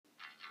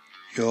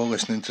You're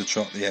listening to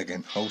Trot the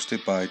Eggin,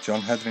 hosted by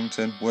John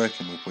Hetherington,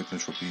 working with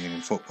Bridgend Rugby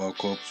Union Football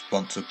Club,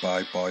 sponsored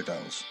by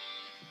Boydell's.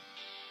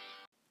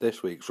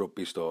 This week's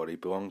rugby story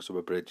belongs to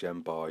a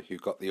Bridgend boy who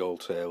got the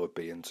old tale of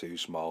being too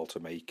small to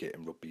make it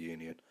in Rugby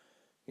Union.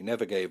 He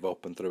never gave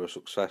up, and through a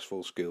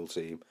successful school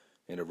team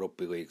in a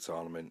rugby league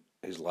tournament,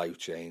 his life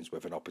changed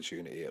with an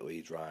opportunity at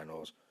Leeds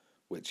Rhinos,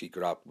 which he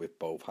grabbed with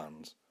both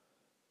hands.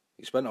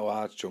 He spent a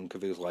large chunk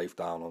of his life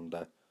down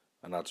under,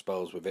 and had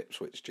spells with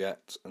Ipswich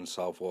Jets and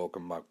South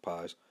Woking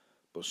Magpies,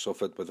 but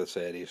suffered with a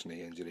serious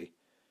knee injury.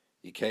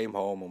 He came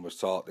home and was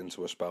talked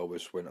into a spell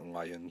with Swinton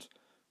Lions,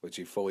 which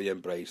he fully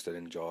embraced and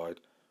enjoyed,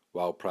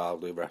 while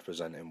proudly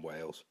representing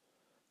Wales.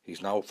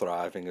 He's now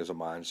thriving as a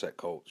mindset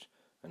coach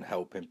and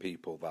helping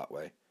people that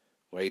way.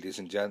 Ladies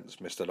and gents,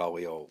 Mr.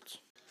 Ollie Olds.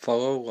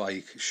 Follow,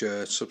 like,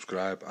 share,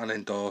 subscribe and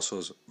endorse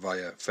us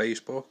via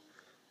Facebook,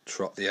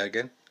 Trot the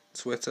Eggin,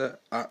 Twitter,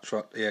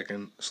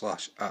 @TrotTheEggin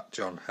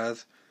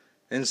 /@JohnHeath,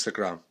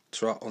 Instagram,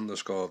 trot_d_egg_in,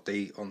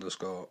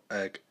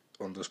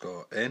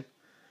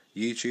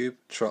 YouTube,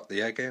 Trot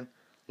the Eggin,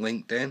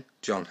 LinkedIn,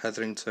 John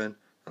Hetherington,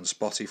 and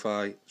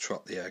Spotify,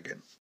 Trot the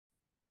Eggin.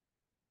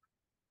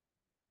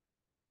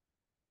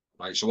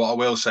 Right, so what I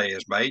will say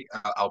is, mate,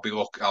 I'll be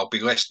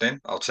listening.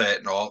 I'll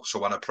take notes. So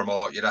when I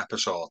promote your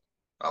episode,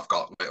 I've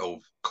got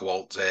little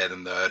quotes here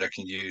and there I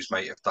can use,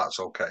 mate, if that's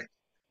okay.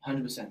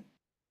 100%.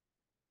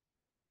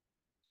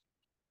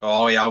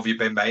 Oh, yeah, how have you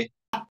been, mate?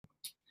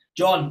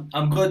 John,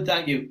 I'm good,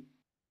 thank you.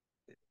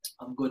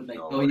 I'm good, mate.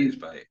 No How are you?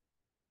 worries, mate.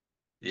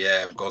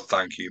 Yeah, I'm good,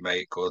 thank you,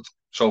 mate. Good.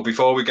 So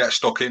before we get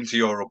stuck into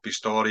your rugby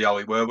story,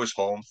 Ollie, where was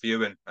home for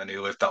you and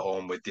who lived at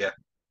home with you?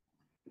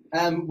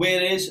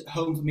 Where is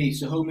home for me?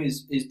 So home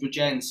is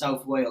Bridgend,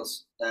 South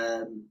Wales.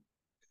 Born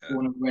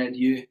and bred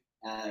here.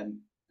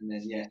 And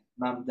then, yeah,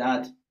 mum,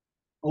 dad,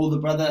 older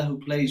brother who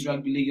plays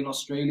rugby league in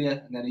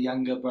Australia, and then a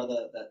younger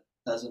brother that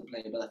doesn't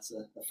play, but that's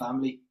the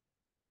family.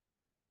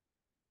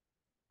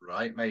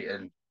 Right, mate.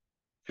 And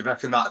do you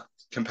reckon that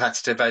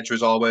competitive edge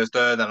was always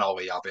there then,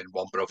 Ollie, having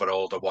one brother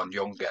older, one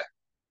younger?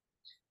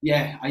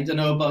 Yeah, I don't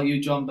know about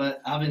you, John,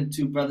 but having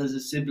two brothers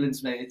as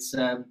siblings, mate, it's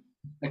a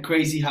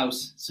crazy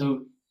house.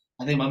 So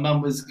I think my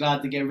mum was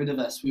glad to get rid of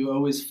us. We were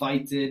always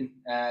fighting,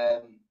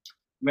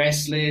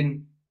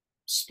 wrestling,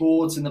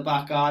 sports in the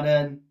back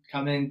garden,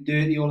 coming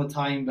dirty all the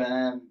time.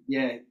 But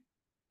yeah,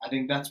 I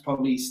think that's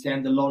probably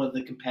stemmed a lot of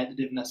the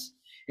competitiveness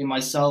in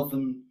myself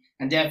and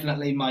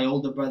definitely my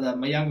older brother.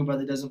 My younger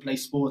brother doesn't play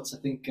sports. I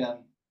think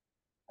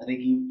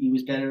he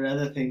was better at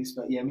other things.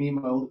 But yeah, me and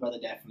my older brother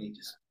definitely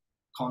just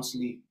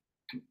constantly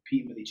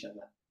competing with each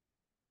other.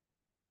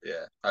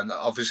 Yeah, and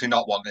obviously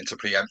not wanting to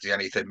preempt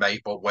anything,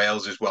 mate, but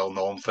Wales is well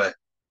known for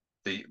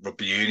the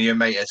Rugby Union,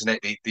 mate, isn't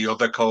it? The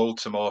other code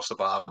to most of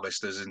our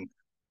listeners and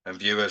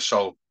viewers.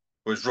 So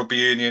was Rugby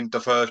Union the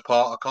first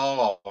part of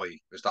call, or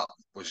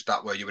was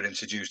that where you were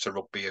introduced to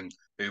rugby, and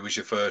who was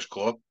your first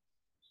club?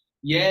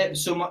 Yeah,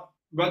 so my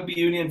rugby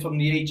union from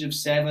the age of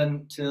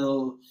 7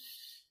 till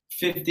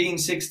 15,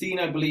 16,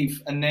 I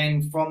believe. And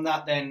then from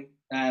that, then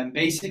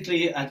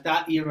basically at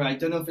that era, I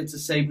don't know if it's the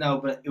same now,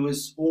 but it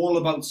was all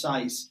about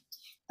size.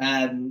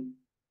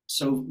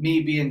 So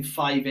me being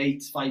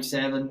 5'8",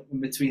 5'7", in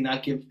between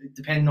that,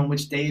 depending on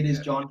which day it is,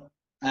 John.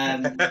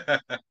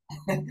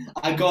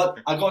 I got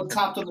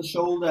tapped on the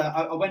shoulder.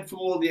 I went through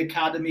all the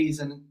academies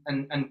and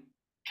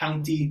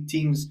county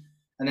teams,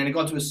 and then it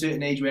got to a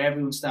certain age where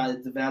everyone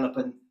started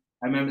developing.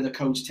 I remember the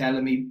coach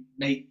telling me,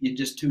 "Mate, you're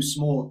just too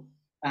small."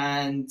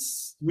 And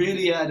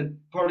really,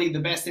 probably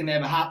the best thing that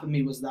ever happened to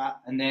me was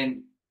that. And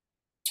then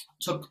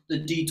took the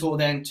detour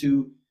then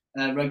to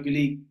rugby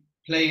league,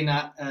 playing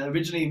at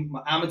originally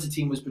my amateur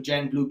team was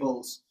Bridgend Blue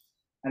Bulls,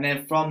 and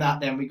then from that,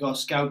 then we got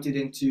scouted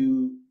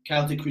into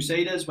Celtic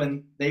Crusaders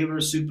when they were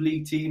a Super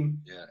League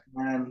team.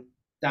 Yeah.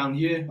 Down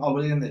here, or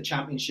within the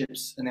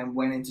championships, and then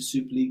went into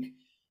Super League,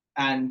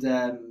 and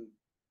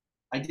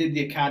I did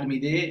the academy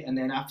there, and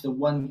then after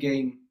one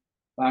game,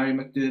 Barry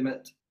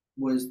McDermott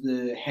was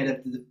the head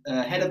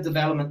of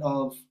development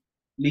of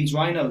Leeds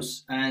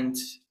Rhinos, and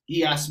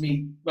he asked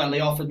me. Well, they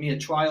offered me a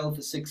trial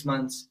for 6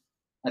 months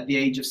at the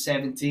age of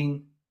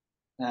 17,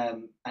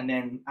 and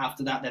then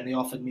after that, then they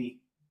offered me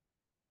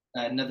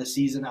another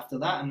season after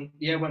that, and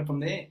yeah, went from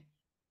there.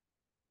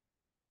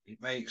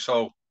 Mate,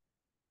 so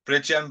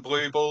Bridgend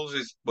Blue Bulls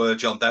is where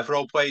John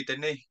Devereux played,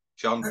 didn't he?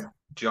 John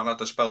had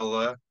the spell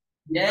there.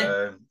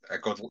 Yeah.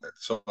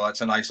 So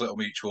that's a nice little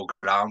mutual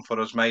ground for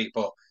us, mate.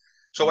 But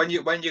so when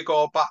you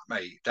go back,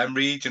 mate, then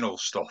regional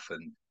stuff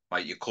and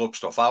like your club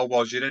stuff, how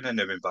was you in a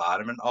new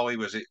environment, Ollie?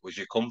 Was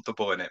you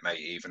comfortable in it, mate,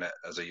 even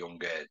as a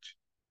young age?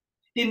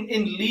 In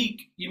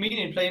league, you mean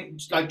in playing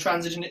like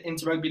transition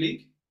into rugby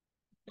league?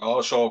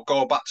 Oh, so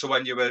go back to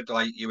when you were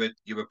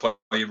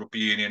playing rugby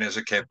union as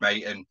a kid,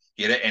 mate, and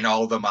you're hitting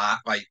all the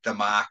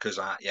markers,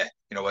 aren't you?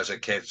 You know, as a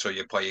kid, so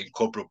you're playing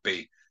club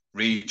rugby,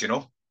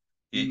 regional.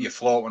 You're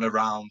floating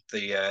around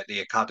the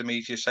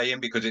academies. You're saying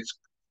because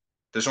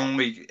there's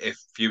only, if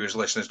viewers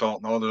listeners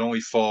don't know, there's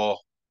only four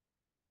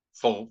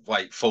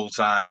full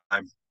time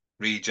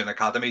region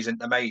academies, isn't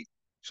there, mate?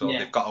 So Yeah.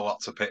 they've got a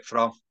lot to pick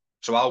from.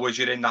 So how was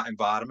you in that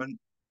environment?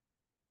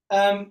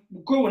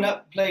 Growing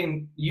up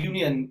playing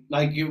Union,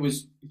 like it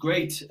was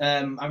great.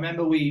 I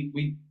remember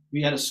we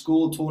had a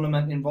school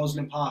tournament in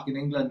Roslyn Park in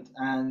England,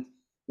 and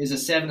there's a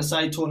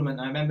seven-a-side tournament.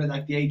 I remember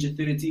like the age of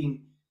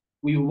 13,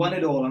 we won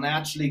it all, and I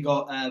actually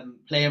got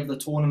player of the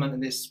tournament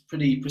in this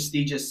pretty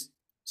prestigious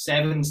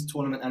sevens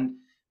tournament, and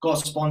got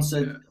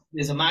sponsored. Yeah.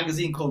 There's a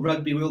magazine called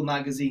Rugby World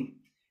magazine,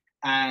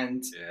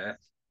 and Yeah.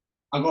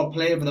 I got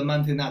player of the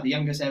month in that, the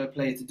youngest ever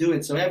player to do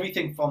it. So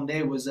everything from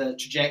there was a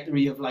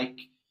trajectory of like,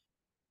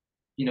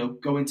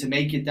 going to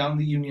make it down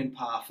the Union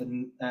path.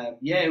 And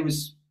it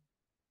was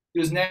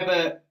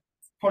never,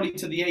 probably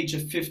to the age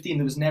of 15,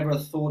 there was never a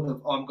thought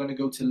of, I'm going to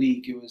go to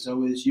league. It was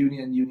always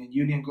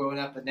Union growing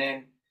up. And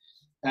then,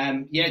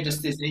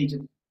 just this age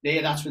of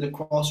there, that's where the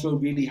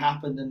crossroad really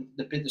happened and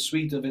the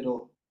bittersweet of it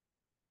all.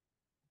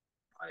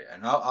 Right.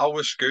 And how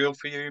was school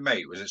for you,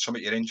 mate? Was it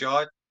something you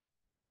enjoyed?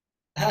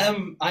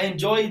 I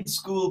enjoyed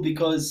school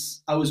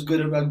because I was good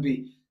at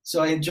rugby.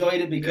 So I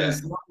enjoyed it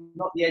because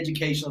not the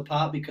educational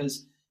part,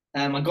 because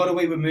I got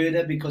away with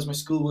murder because my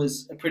school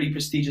was a pretty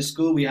prestigious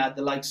school. We had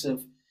the likes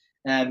of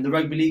the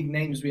rugby league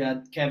names. We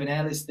had Kevin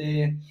Ellis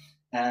there.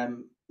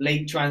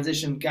 Late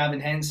transition, Gavin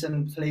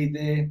Henson played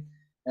there.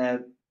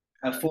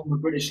 A former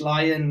British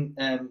Lion,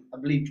 I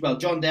believe. Well,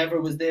 John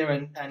Devereux was there,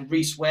 and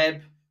Rhys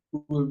Webb,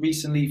 who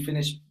recently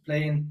finished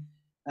playing.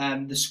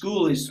 The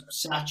school is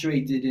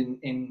saturated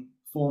in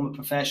former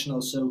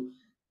professionals, so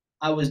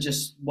I was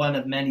just one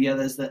of many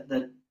others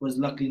that was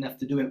lucky enough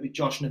to do it with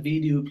Josh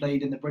Navidi, who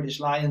played in the British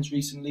Lions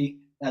recently,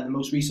 the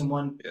most recent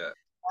one.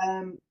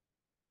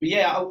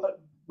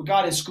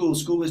 Regarding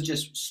school was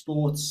just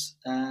sports,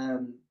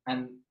 and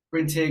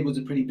Bryn was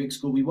a pretty big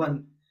school. We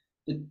won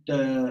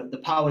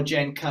the Power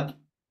Gen Cup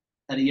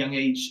at a young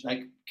age.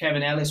 Like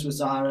Kevin Ellis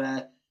was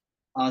our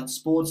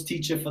sports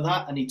teacher for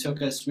that, and he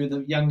took us. We were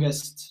the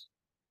youngest.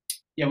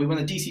 Yeah, we won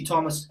the DC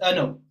Thomas.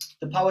 The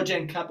Power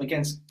Gen Cup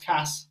against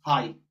Cass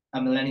High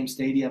at Millennium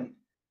Stadium.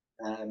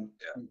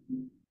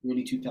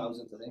 Early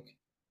 2000s, I think.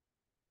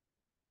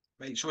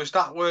 Mate, so is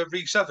that where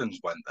Rhys Evans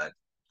went then?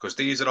 Because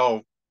these are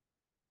all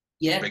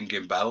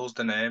ringing bells,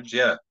 the names,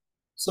 yeah.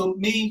 So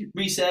me,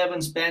 Rhys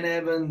Evans, Ben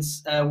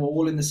Evans were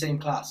all in the same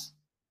class.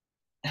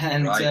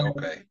 And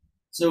okay.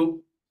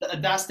 So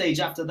at that stage,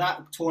 after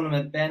that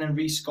tournament, Ben and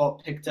Rhys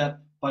got picked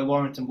up by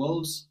Warrington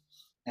Wolves.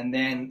 And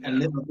then a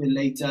little bit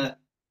later,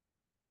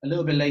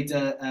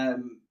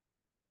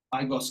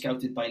 I got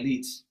scouted by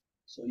Leeds.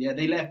 So yeah,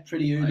 they left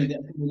pretty early. Right.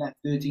 I think they left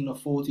 13 or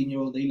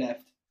 14-year-old. They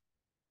left.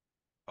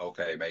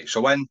 Okay, mate.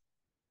 So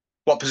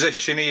what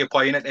position are you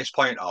playing at this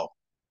point? Oh,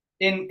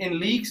 in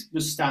leagues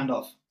was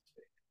standoff.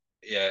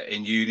 Yeah,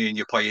 in Union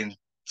you're playing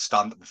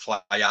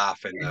fly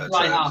half in the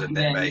terms, isn't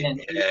it,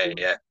 mate?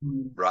 Yeah.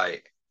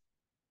 Right.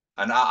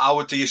 And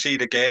how do you see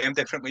the game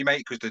differently,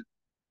 mate? Because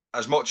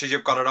as much as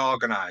you've got it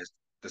organised,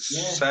 there's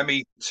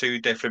semi two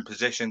different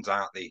positions,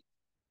 aren't they?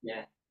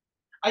 Yeah,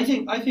 I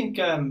think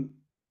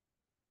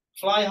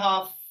fly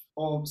half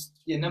or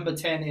number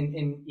 10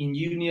 in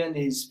Union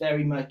is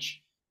very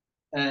much,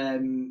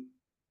 you're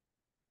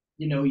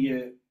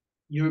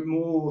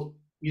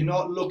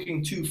not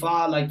looking too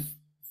far, like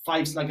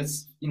five's like a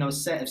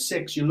set of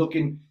six. You're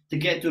looking to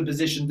get to a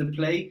position to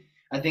play.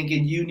 I think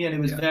in Union it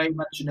was very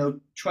much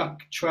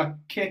truck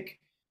kick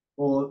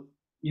or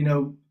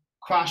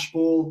crash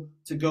ball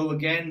to go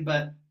again,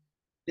 but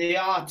they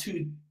are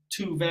two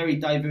very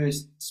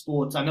diverse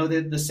sports. I know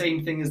they're the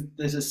same thing, as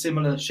there's a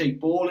similar shaped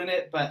ball in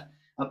it, but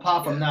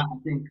apart from that, I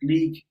think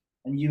league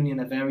and Union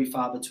are very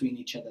far between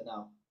each other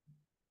now.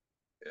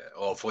 Yeah,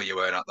 hopefully you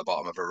weren't at the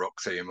bottom of a ruck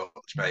too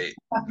much, mate.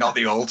 Not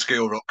the old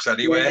school rucks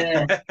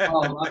anyway. Yeah.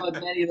 I've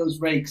had many of those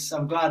rakes.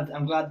 I'm glad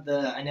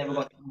that I never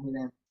got to one of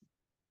them.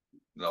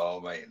 No,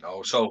 mate,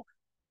 no. So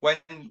when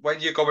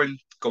you're going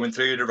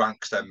through the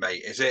ranks then,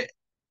 mate,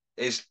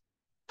 is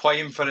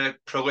playing for a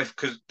prolific,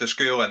 because the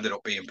school ended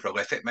up being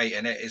prolific, mate,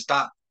 in it. Is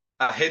that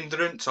a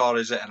hindrance or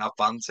is it an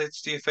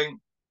advantage, do you think?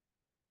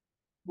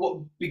 What,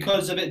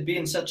 because of it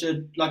being such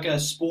a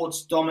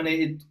sports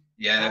dominated?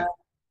 Yeah.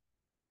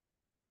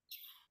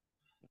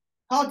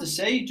 Hard to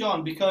say,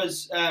 John,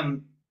 because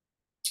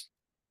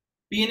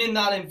being in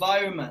that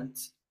environment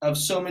of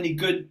so many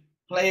good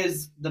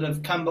players that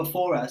have come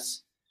before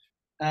us,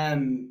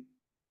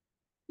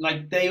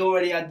 they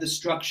already had the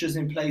structures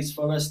in place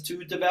for us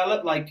to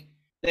develop. Like,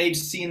 they've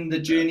seen the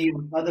journey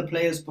of other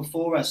players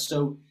before us.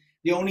 So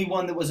the only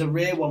one that was a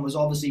rare one was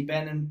obviously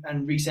Ben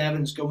and Rhys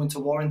Evans going to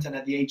Warrington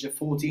at the age of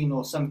 14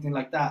 or something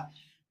like that.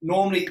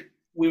 Normally,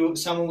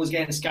 someone was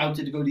getting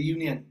scouted to go to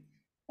Union.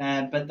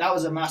 But that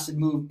was a massive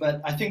move.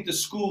 But I think the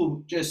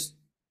school just,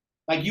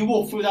 you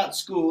walk through that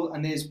school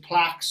and there's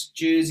plaques,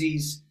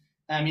 jerseys,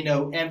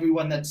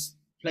 everyone that's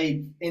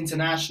played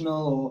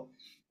international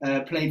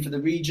or played for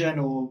the region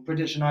or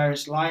British and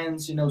Irish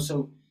Lions,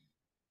 so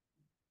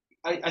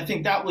I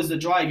think that was the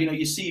drive.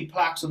 You see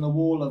plaques on the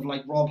wall of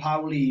Rob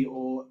Howley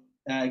or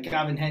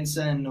Gavin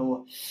Henson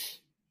or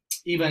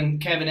even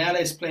Kevin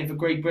Ellis playing for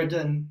Great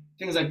Britain,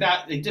 things like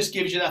that. It just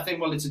gives you that thing,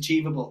 well, it's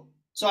achievable.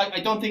 So I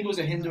don't think it was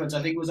a hindrance.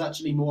 I think it was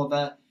actually more of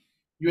a,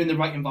 you're in the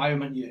right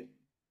environment. You.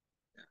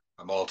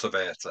 A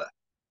motivator.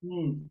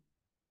 Mm.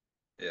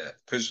 Yeah,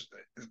 because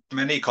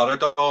mini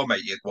corridor,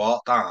 mate, you'd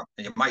walk down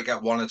and you might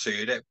get one or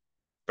two that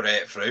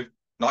break through.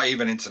 Not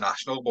even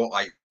international, but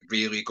like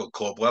really good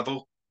club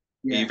level.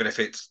 Yeah. Even if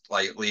it's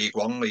like League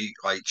One, League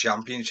like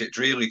Championship,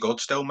 really good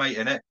still, mate,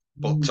 in it.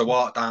 But Mm. to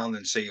walk down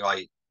and see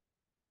like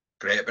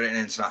Great Britain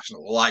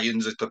International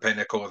Lions at the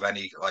pinnacle of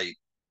any like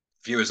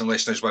viewers and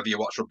listeners, whether you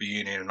watch Rugby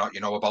Union or not, you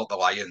know about the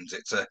Lions.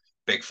 It's a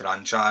big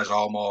franchise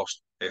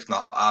almost, if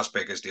not as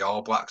big as the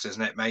All Blacks,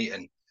 isn't it, mate?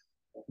 And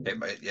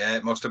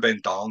it must have been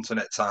daunting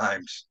at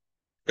times.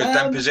 Because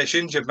them Um,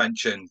 positions you've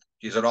mentioned,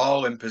 these are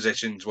all in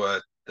positions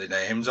where the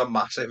names are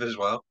massive as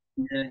well.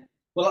 yeah.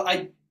 Well,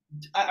 I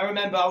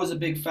remember I was a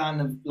big fan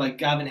of like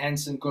Gavin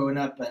Henson growing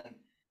up,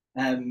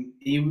 and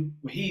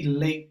he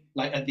late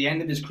like at the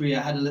end of his career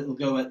had a little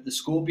go at the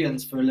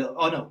Scorpions for a little.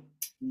 Oh no,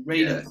 Yeah,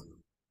 Raiders,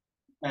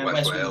 West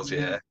West Wales,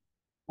 Wales.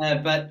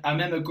 yeah. But I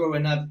remember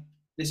growing up,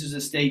 this was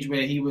a stage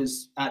where he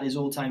was at his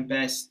all-time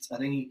best. I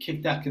think he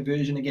kicked that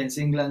conversion against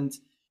England.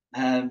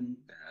 Um,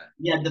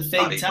 he had the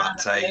fake Harry tan.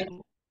 Mate.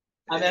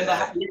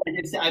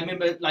 Yeah, I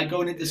remember like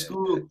going into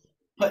school,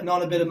 putting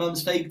on a bit of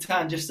mum's fake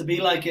tan just to be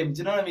like him. Do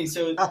you know what I mean?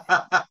 So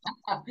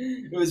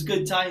it was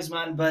good times,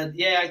 man. But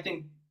yeah, I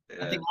think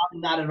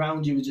having that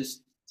around you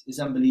is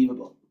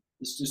unbelievable.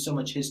 There's just so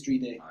much history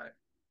there. Right.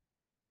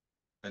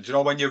 And do you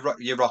know when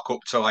you rock up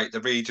to like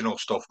the regional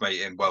stuff,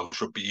 mate, in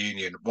Welsh Rugby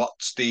Union,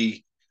 what's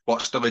the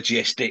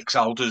logistics?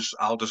 How does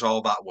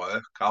all that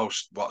work?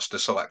 What's the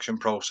selection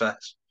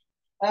process?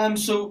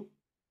 So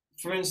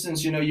for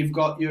instance, you've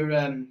got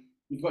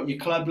your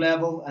club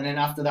level, and then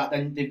after that,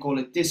 then they call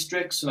it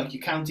districts, so like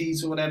your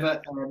counties or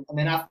whatever, and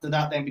then after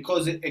that, then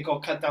because it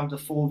got cut down to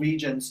 4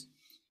 regions,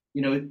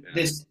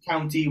 this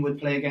county would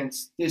play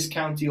against this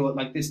county, or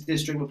like this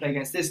district would play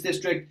against this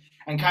district,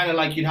 and kind of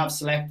like you'd have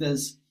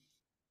selectors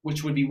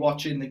which would be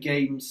watching the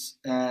games,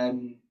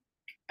 and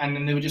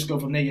then they would just go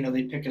from there.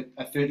 They pick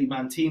a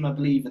 30-man team, I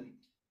believe,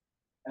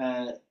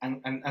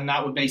 and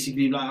that would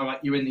basically be like, all right,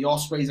 you're in the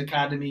Ospreys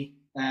Academy,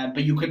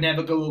 but you could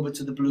never go over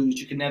to the Blues,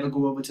 you could never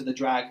go over to the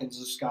Dragons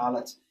or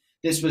Scarlets.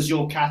 This was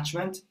your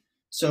catchment,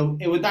 so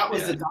that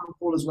was the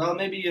downfall as well.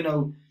 Maybe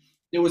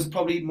there was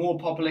probably more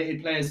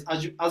populated players,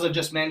 as I've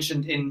just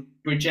mentioned, in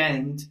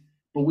Bridgend,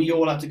 but we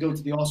all had to go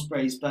to the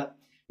Ospreys. But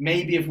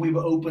maybe if we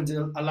were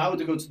allowed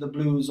to go to the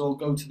Blues or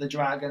go to the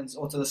Dragons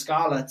or to the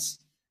Scarlets,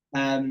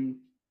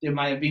 there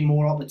might have been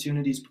more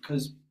opportunities,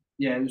 because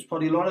it was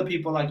probably a lot of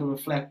people like to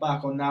reflect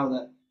back on now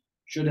that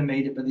should have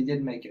made it, but they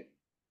didn't make it.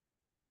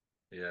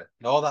 Yeah,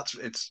 no,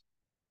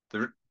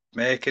 they're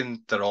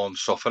making their own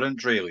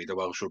sufferance, really. The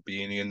Welsh Rugby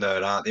Union,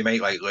 there, aren't they?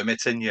 Make like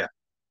limiting you.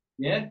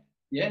 Yeah,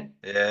 yeah.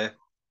 Yeah,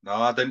 no,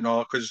 I didn't know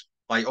because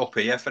like up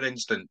here, for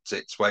instance,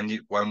 it's when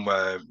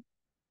we're.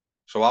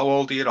 So how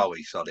old are you,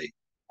 Ollie? Sorry.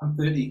 I'm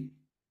 30.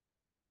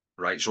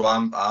 Right, so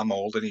I'm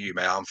older than you,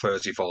 mate. I'm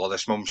 34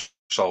 this month.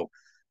 So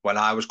when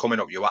I was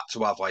coming up, you had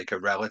to have like a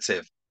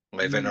relative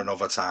live in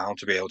another town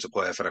to be able to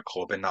play for a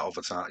club in that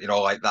other town.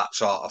 Like that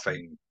sort of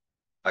thing,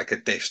 like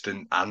a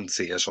distant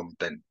auntie or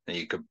something, and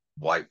you could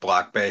like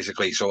black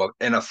basically. So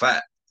in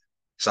effect,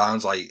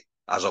 sounds like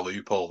as a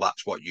loophole,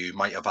 that's what you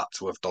might have had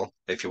to have done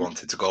if you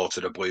wanted to go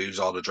to the Blues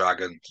or the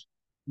Dragons.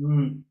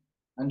 100%.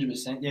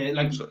 Yeah,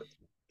 like So,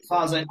 as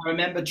far as I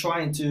remember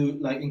trying to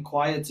like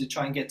inquire to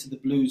try and get to the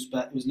Blues,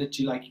 but it was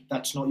literally like,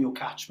 that's not your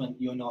catchment.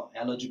 You're not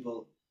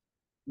eligible,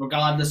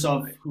 regardless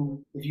of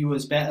if you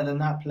was better than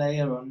that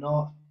player or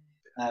not.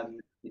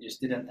 They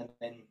just didn't, and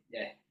then you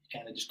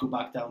kind of just go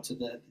back down to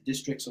the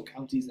districts or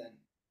counties then.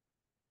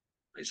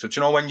 so do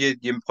you know when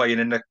you're playing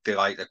in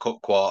the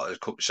cup quarters,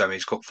 cup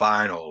semis, cup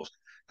finals,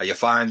 are you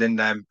finding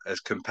them as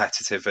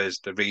competitive as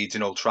the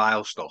regional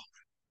trial stuff?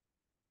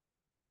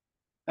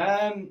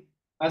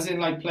 As in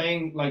like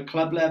playing like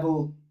club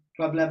level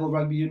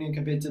rugby union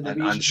compared to the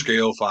And region.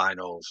 school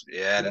finals,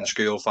 and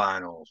school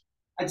finals.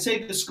 I'd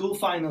say the school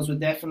finals were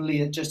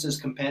definitely just as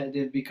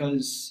competitive,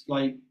 because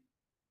like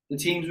the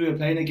teams we were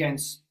playing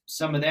against,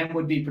 some of them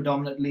would be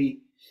predominantly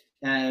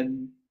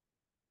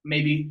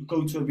maybe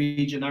go to a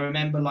region. I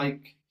remember,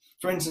 like,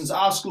 for instance,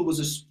 our school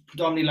was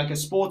predominantly like a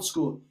sports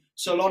school.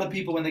 So a lot of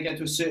people, when they get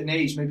to a certain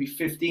age, maybe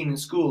 15 in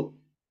school,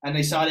 and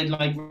they started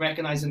like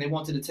recognizing they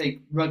wanted to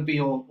take rugby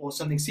or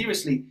something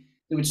seriously,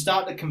 they would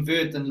start to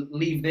convert and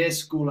leave their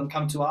school and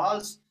come to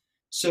ours.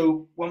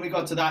 So when we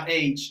got to that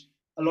age,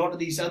 a lot of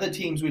these other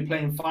teams we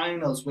play in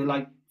finals were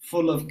like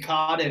full of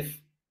Cardiff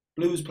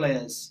Blues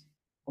players,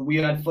 and we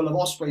had full of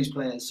Ospreys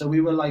players. So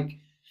we were like,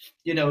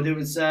 there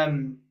was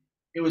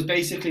it was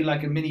basically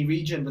like a mini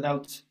region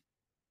without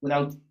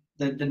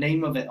the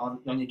name of it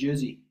on your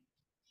jersey.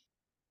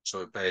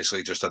 So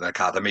basically just an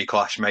academy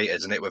clash, mate,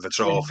 isn't it, with a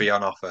trophy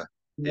on offer?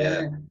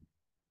 Yeah. Yeah.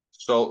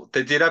 So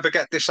did you ever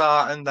get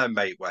disheartened then,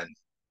 mate, when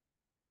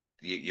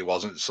you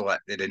wasn't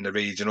selected in the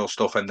regional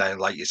stuff, and then,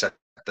 like you said,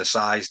 the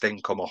size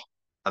didn't come up?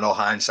 I know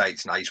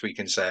hindsight's nice, we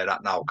can say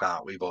that now,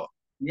 can't we? But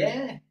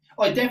Yeah.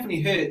 Oh, it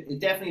definitely hurt. It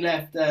definitely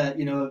left,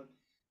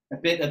 a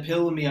bit of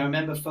pill with me. I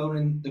remember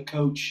phoning the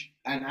coach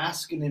and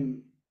asking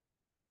him,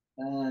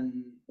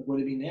 it would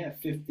have been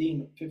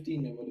 15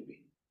 it would have been.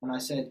 And I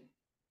said,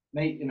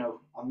 mate,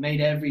 I've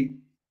made every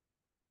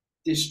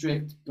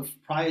district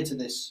prior to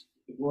this.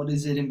 What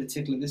is it in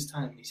particular this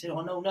time? He said,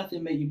 oh no,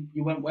 nothing, mate.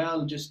 You went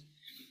well. Just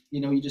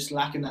you're just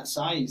lacking that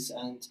size,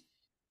 and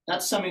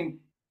that's something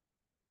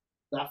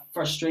that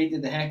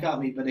frustrated the heck out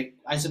of me. But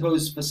I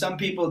suppose for some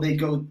people they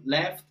go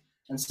left,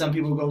 and some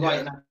people go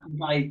right.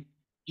 And I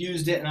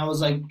used it, and I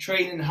was like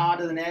training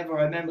harder than ever.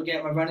 I remember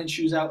getting my running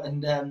shoes out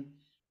and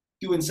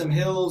doing some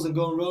hills and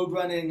going road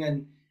running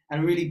and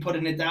really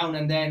putting it down.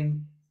 And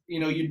then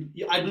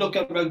I'd look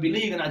at rugby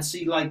league and I'd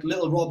see like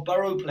little Rob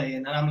Burrow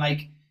playing, and I'm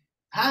like,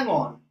 hang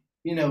on.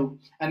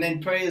 And then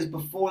players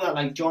before that,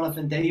 like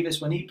Jonathan Davis,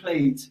 when he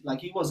played, like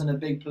he wasn't a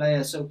big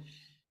player. So,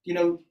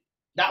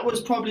 that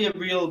was probably a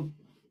real,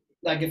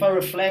 like if I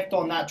reflect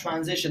on that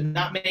transition,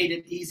 that made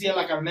it easier.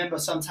 Like I remember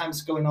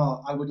sometimes going,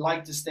 oh, I would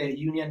like to stay at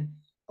Union,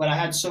 but I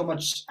had so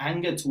much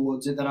anger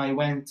towards it that I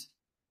went,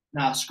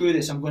 nah, screw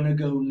this, I'm going to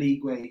go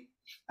league way.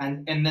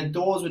 And the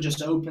doors were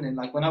just opening.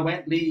 Like when I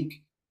went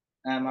league,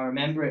 I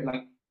remember it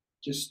like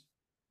just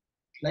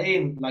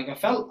playing, like I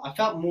felt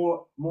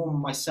more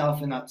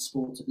myself in that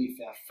sport, to be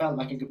fair. I felt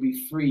like I could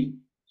be free.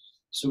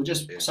 So we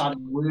just started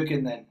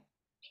working then.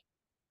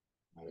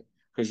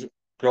 Because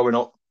growing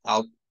up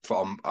out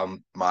from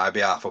on my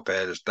behalf up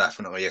here, there's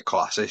definitely a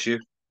class issue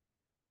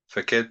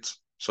for kids.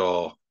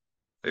 So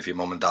if your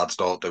mum and dads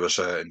don't do a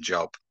certain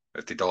job,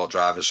 if they don't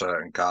drive a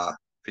certain car,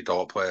 if you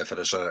don't play for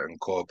a certain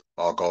club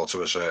or go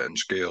to a certain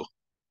school,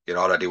 you're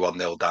already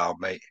 1-0 down,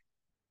 mate.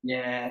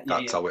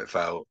 That's how it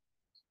felt.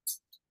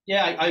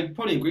 Yeah, I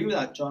probably agree with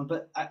that, John.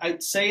 But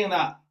I'd saying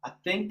that, I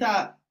think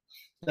that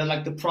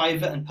like the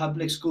private and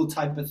public school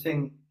type of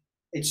thing,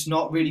 it's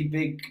not really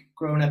big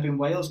growing up in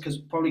Wales because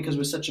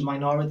we're such a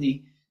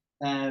minority.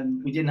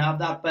 We didn't have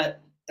that.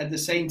 But at the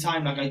same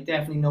time, like I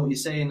definitely know what you're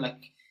saying. Like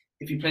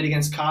if you played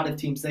against Cardiff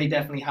teams, they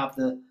definitely have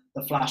the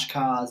flash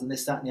cars and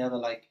this, that, and the other.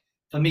 Like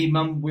for me,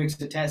 mum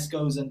works at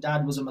Tesco's and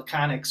dad was a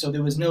mechanic, so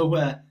there was no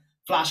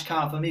flash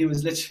car for me. It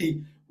was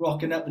literally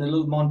rocking up in a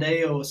little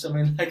Mondeo or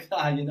something like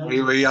that,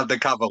 We had the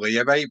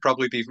Cavalier, mate. You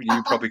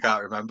probably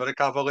can't remember the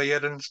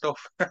Cavalier and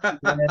stuff. I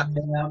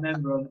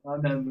remember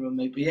him,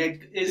 mate. But I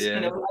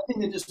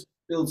think it just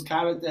builds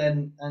character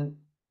and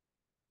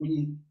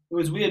it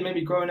was weird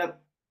maybe growing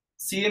up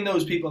seeing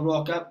those people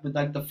rock up with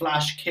like the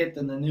flash kit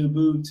and the new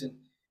boots, and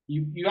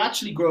you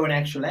actually grow an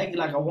extra leg. You're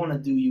like, I want to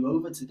do you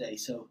over today,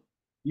 so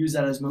use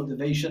that as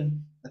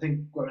motivation. I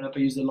think growing up I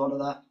used a lot of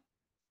that.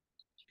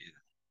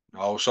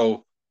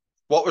 So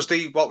what was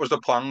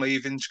the plan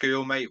leaving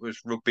school, mate?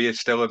 Was rugby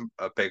still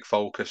a big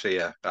focus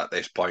here at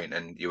this point,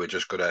 and you were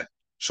just going to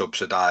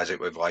subsidise it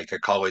with like a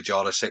college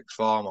or a sixth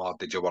form, or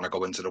did you want to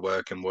go into the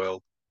working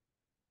world?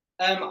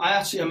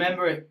 I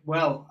remember it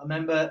well. I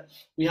remember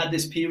we had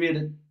this period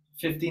at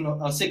 15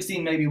 or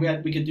 16 maybe,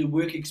 we could do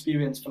work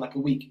experience for like a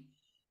week.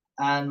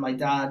 And my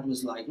dad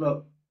was like,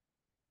 look,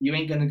 you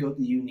ain't going to go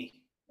to uni.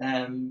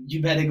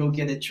 You better go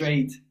get a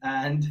trade.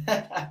 And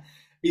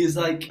he's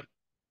like,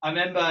 I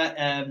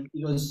remember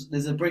he goes,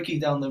 there's a brickie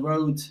down the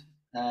road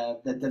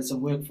that did some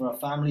work for our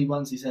family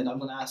once. He said, I'm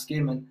going to ask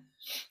him. And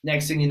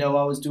next thing you know,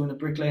 I was doing a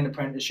bricklaying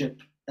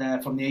apprenticeship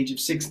from the age of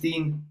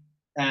 16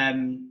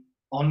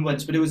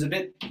 onwards. But it was a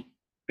bit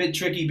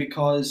tricky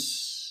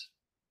because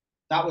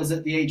that was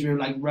at the age where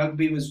like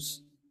rugby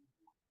was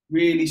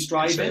really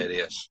striving.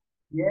 Serious.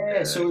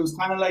 Yeah, so it was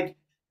kind of like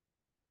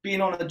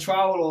being on a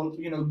trowel or,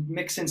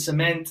 mixing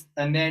cement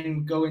and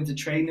then going to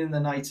training in the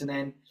night. And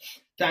then,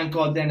 thank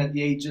God, then at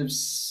the age of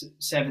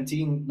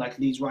 17, like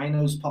Leeds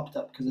Rhinos popped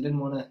up because I didn't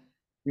want to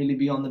really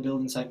be on the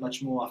building site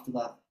much more after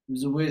that. It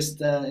was the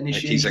worst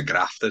initiation. He's a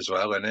graft as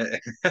well, isn't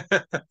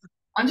it?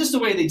 And just the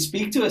way they'd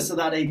speak to us at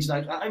that age,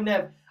 like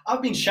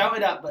I've been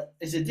shouted at, but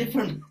it's a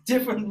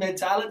different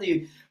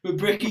mentality with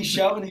Bricky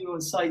shouting at you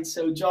on site.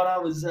 So John, I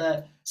was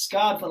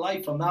scarred for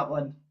life from that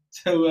one.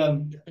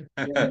 So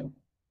yeah.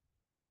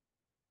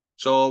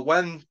 So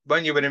when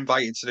you were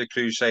invited to the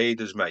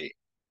Crusaders, mate,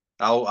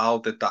 how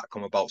did that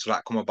come about? So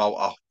that come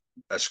about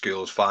a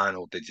school's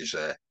final, did you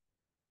say?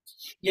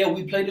 Yeah,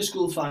 we played a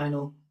school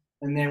final,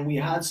 and then we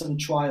had some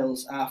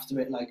trials after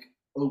it, like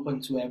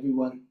open to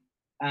everyone.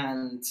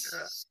 And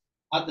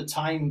at the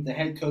time, the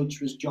head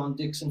coach was John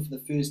Dixon for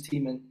the first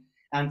team, and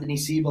Anthony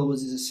Siebel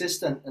was his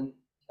assistant. And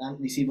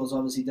Anthony Siebel's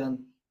obviously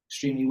done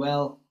extremely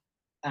well.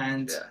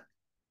 And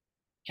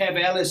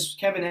Kevin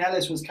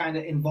Ellis was kind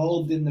of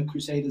involved in the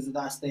Crusaders at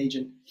that stage,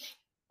 and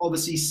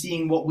obviously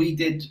seeing what we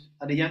did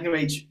at a younger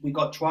age, we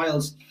got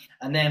trials,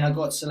 and then I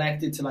got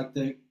selected to like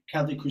the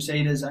Celtic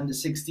Crusaders under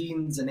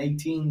 16s and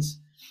 18s,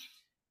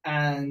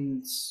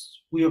 and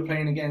we were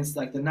playing against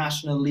like the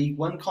National League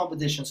One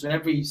competition. So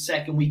every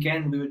second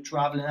weekend we were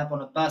traveling up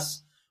on a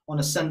bus on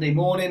a Sunday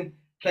morning,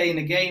 playing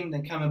a game,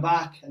 then coming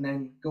back, and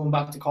then going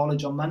back to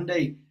college on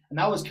Monday. And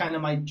that was kind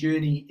of my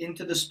journey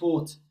into the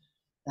sport.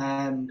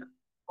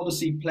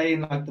 Obviously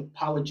playing like the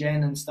power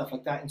gen and stuff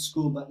like that in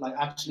school, but like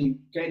actually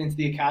getting into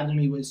the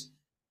academy was,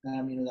 that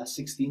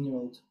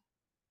 16-year-old.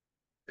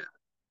 Yeah.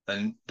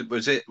 And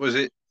was it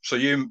So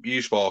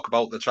you spoke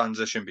about the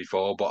transition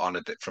before, but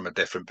from a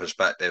different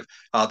perspective.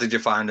 How did you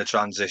find the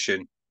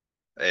transition,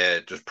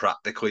 just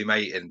practically,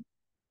 mate? And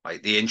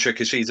like the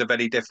intricacies are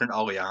very different,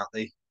 Ollie, aren't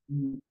they?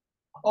 Mm.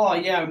 Oh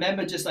yeah, I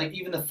remember just like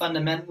even the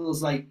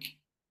fundamentals. Like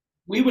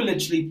we were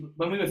literally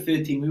when we were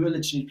 13, we were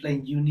literally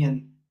playing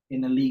Union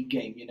in a league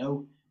game,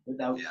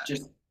 without Yeah,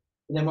 just.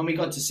 And then when we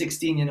got to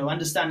 16,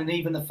 understanding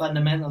even the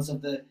fundamentals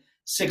of the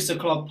 6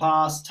 o'clock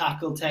pass,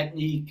 tackle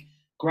technique,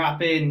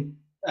 grappling,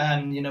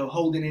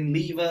 holding in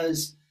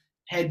levers,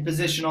 head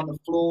position on the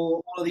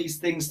floor, all of these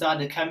things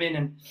started to come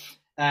in,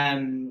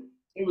 and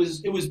it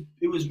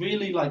was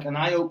really like an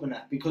eye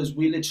opener because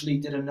we literally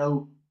didn't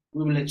know.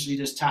 We were literally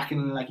just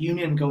tackling like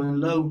Union going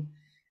low,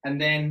 and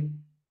then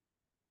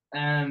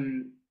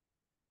um,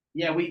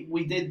 yeah,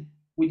 we did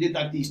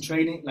like these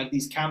training, like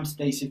these camps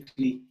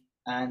basically,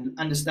 and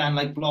understand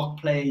like block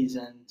plays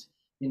and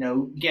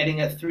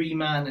getting a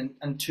 3-man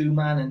and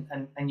 2-man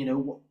and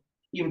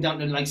even down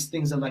to like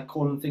things like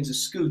calling things a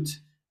scoot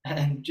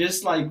and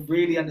just like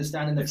really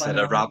understanding the instead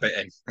of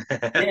fundamentals.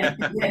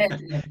 rabbiting.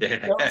 Yeah,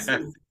 yeah. Yeah.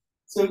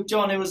 So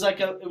John, it was like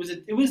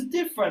it was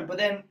different, but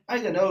then I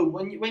don't know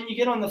when you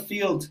get on the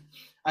field,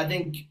 I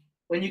think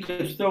when you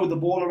could throw the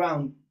ball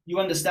around, you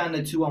understand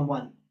the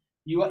 2-on-1.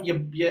 You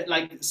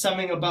like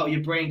something about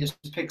your brain just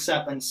picks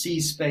up and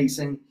sees space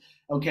and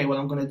okay, well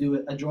I'm going to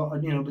do a drop,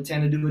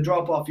 pretend to do a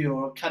drop off here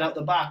or cut out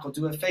the back or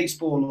do a face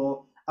ball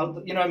or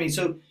out, you know what I mean.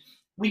 So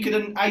we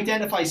could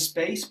identify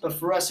space, but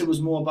for us it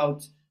was more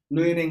about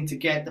learning to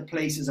get the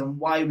places and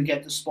why we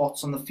get the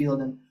spots on the field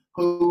and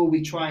who are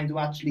we trying to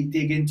actually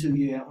dig into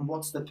here and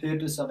what's the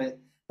purpose of it.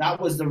 That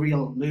was the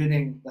real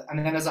learning. And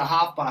then as a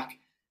halfback,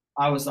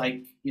 I was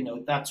like,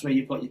 that's where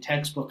you've got your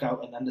textbook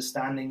out and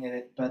understanding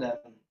it.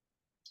 But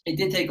it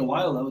did take a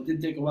while, though. It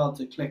did take a while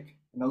to click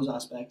in those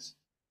aspects.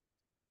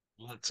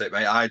 That's it,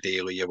 mate.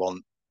 Ideally, you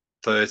want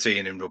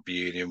 13 in rugby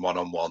union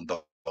one-on-one,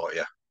 don't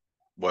you?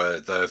 Where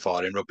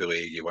therefore in rugby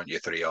league, you want your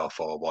 3 or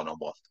 4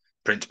 one-on-one.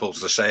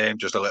 Principle's the same,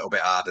 just a little bit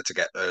harder to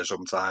get there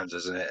sometimes,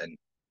 isn't it?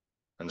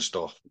 And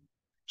stuff.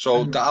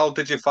 So, And how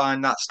did you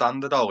find that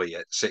standard, Ollie,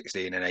 at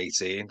 16 and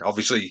 18?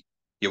 Obviously,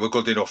 you were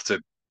good enough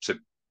to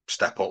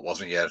step up,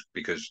 wasn't you?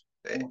 Because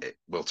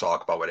we'll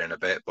talk about it in a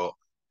bit. But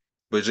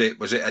was it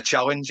a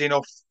challenge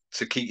enough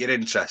to keep you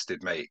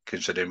interested, mate?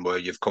 Considering where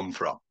you've come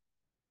from.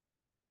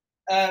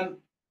 um,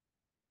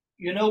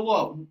 you know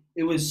what?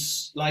 It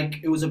was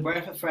a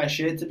breath of fresh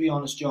air, to be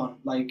honest, John.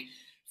 Like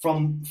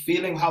from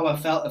feeling how I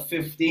felt at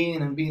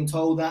 15 and being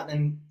told that,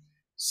 and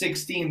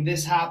 16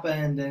 this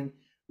happened, and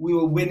we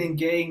were winning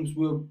games.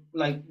 We were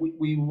like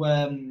we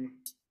won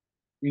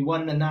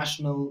the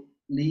national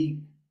league,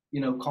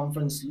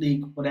 conference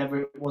league,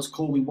 whatever it was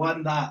called. We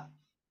won that,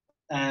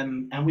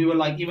 and we were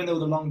like, even though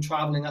the long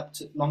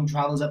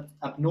travels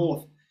up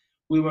north,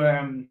 we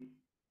were.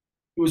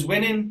 It was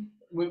winning.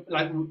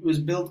 It was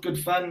built good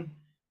fun.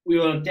 We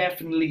were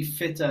definitely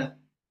fitter.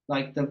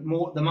 Like the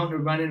amount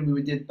of running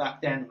we did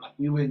back then, like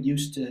we weren't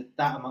used to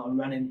that amount of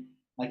running,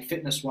 like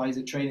fitness wise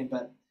at training.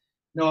 But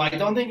no, I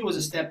don't think it was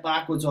a step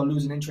backwards or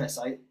losing interest.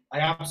 I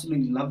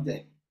absolutely loved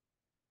it.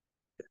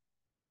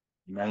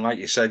 And like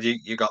you said,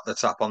 you got the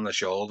tap on the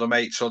shoulder,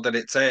 mate. So did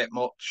it take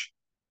much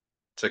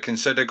to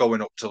consider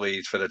going up to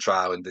Leeds for the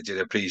trial? And did you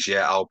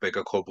appreciate how big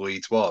a club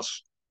Leeds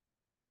was?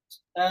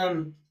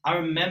 I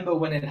remember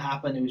when it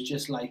happened. It was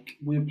just like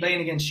we were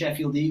playing against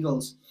Sheffield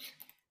Eagles,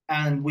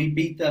 and we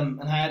beat them.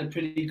 And I had a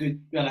pretty good,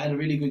 well, I had a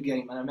really good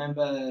game. And I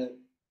remember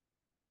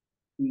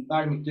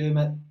Barry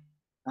McDermott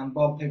and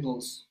Bob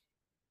Pickles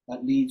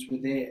at Leeds were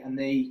there, and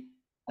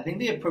I think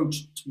they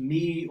approached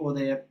me or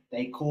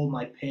they called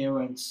my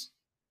parents.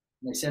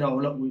 And they said, "Oh,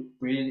 look, we're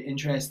really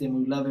interested.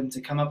 We'd love him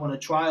to come up on a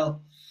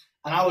trial."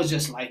 And I was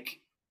just like,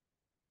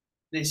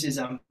 "This is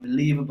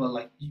unbelievable!"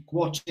 Like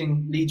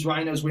watching Leeds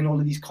Rhinos win all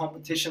of these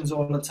competitions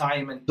all the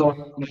time, and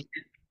Kev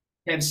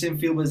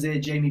Sinfield was there,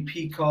 Jamie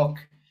Peacock,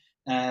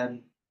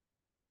 um,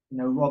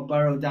 Rob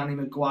Burrow, Danny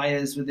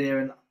Maguire's were there,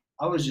 and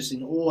I was just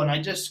in awe. And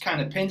I just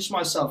kind of pinched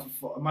myself.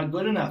 Thought, am I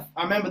good enough?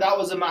 I remember that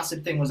was a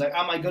massive thing. Was like,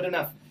 am I good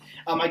enough?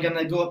 Am I going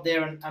to go up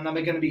there and am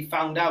I going to be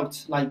found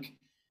out? Like,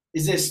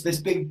 is this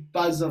big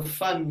buzz of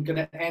fun going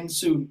to end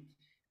soon?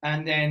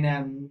 And then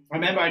I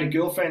remember I had a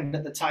girlfriend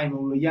at the time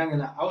when we were young,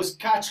 and I was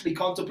actually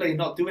contemplating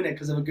not doing it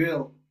because of a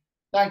girl.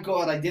 Thank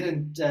God I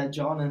didn't,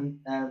 John,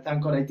 and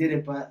thank God I did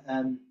it. But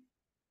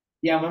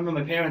yeah, I remember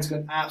my parents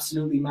got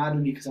absolutely mad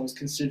with me because I was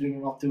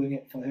considering not doing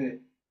it for her.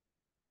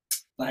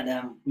 But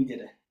we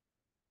did it.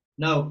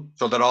 No.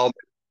 So they're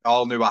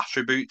all new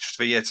attributes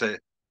for you to.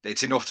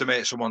 It's enough to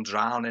make someone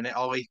drown in it,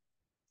 Ollie.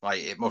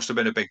 Like it must have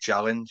been a big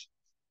challenge.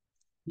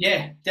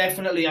 Yeah,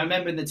 definitely. I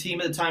remember in the team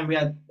at the time we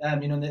had,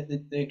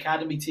 the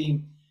academy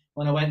team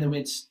when I went there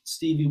with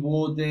Stevie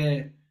Ward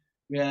there.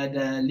 We had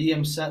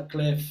Liam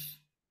Sutcliffe,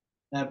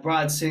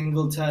 Brad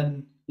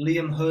Singleton,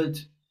 Liam Hood,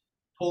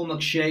 Paul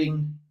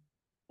McShane,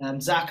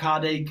 Zach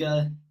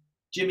Hardacre,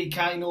 Jimmy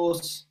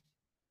Kainos,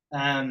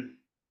 um,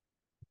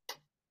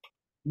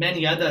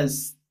 many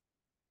others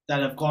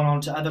that have gone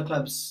on to other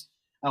clubs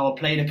or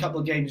played a couple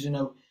of games. And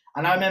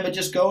I remember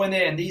just going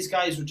there, and these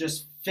guys were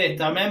just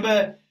fit. I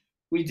remember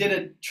we did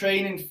a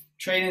training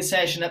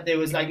session up there. It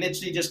was like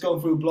literally just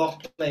going through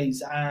block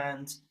plays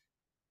and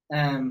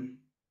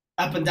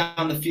up and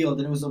down the field,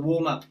 and it was a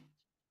warm up.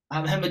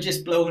 I remember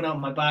just blowing out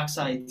my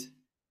backside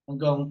and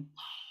going,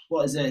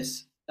 "What is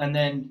this?" And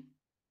then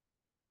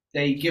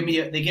they give me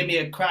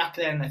a crack.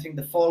 Then I think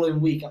the following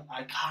week,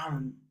 I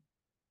can't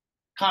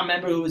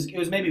remember who it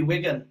was maybe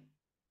Wigan,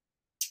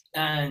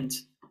 and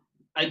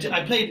I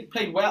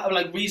played well,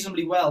 like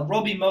reasonably well.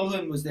 Robbie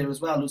Mullen was there as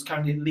well, who's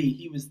currently in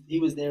Lee. He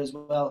was there as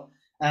well.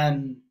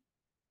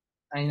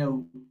 I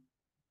know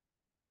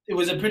it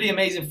was a pretty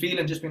amazing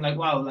feeling, just being like,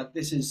 wow, like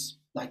this is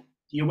like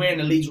you're wearing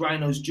a Leeds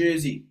Rhinos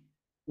jersey,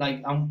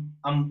 like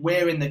I'm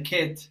wearing the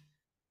kit.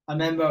 I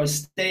remember I was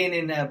staying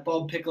in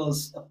Bob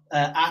Pickle's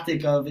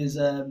attic of his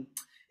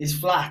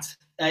flat,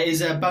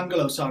 his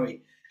bungalow,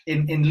 sorry,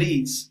 in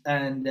Leeds,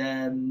 and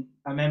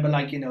I remember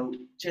like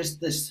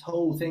just this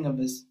whole thing of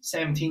this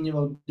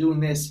 17-year-old doing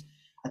this.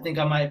 I think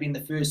I might have been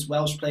the first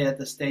Welsh player at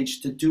the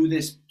stage to do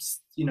this,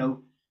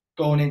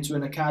 going into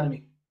an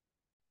academy.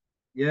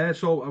 Yeah,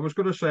 so I was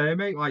going to say,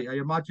 mate, like I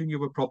imagine you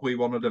were probably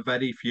one of the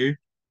very few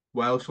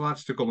Welsh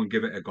lads to go and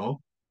give it a go.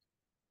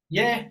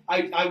 Yeah,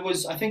 I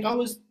was.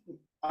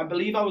 I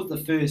believe I was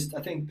the first.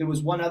 I think there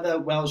was one other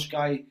Welsh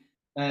guy,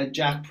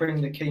 Jack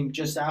Pring, that came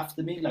just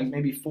after me, like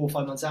maybe 4 or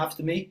 5 months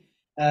after me.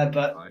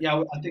 But Right.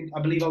 yeah,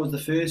 I believe I was the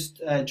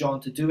first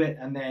John to do it,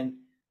 and then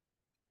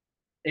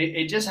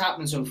it just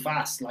happened so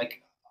fast.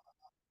 Like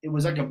it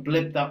was like a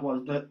blip that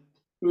was, but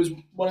it was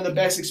one of the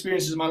best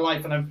experiences of my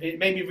life, and it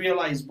made me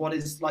realize what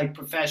is like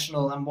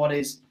professional and what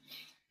is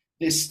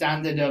this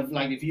standard of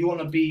like if you want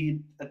to be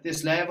at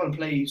this level and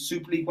play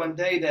Super League one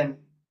day, then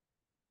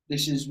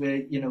this is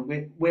where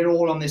we're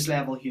all on this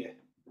level here.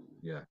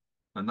 Yeah.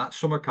 And that's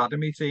some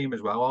academy team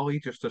as well, Ollie,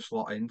 just to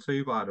slot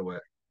into, by the way.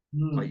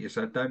 Like you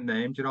said, them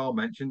names,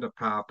 mentioned have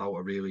carved out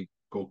a really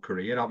good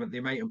career, haven't they,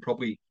 mate? And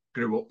probably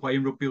grew up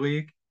playing rugby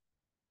league.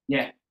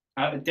 Yeah,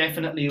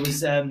 definitely. It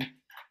was a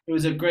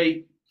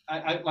great,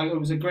 it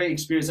was a great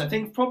experience. I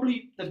think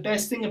probably the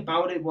best thing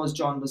about it was,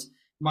 John, was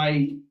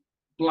my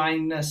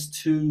blindness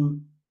to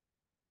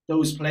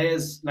those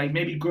players. Like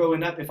maybe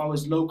growing up, if I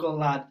was local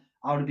lad,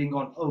 I would have been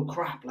going, oh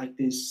crap, like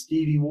there's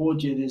Stevie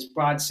Ward here, there's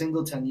Brad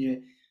Singleton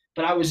here.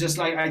 But I was just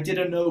like, I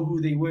didn't know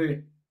who they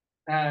were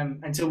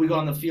until we got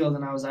on the field,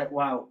 and I was like,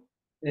 wow,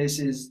 this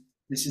is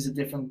a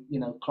different,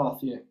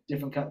 cloth here,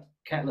 different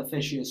kettle of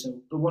fish here. So,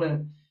 but what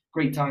a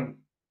great time.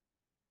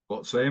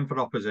 But same for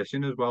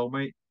opposition as well,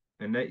 mate.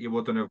 And that you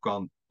wouldn't have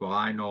gone, well,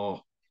 I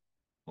know,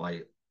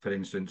 like, for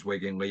instance,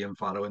 Wigan, Liam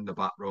Farrow in the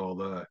back row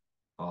there,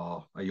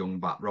 or a young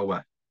back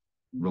rower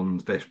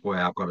runs this way.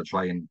 I've got to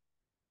try and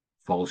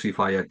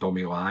falsify a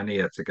dummy line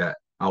here to get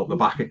out the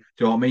back. Do you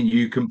know what I mean?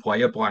 You can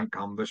play a blank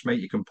canvas, mate.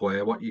 You can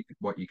play what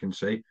you can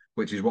see,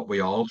 which is what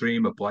we all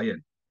dream of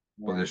playing.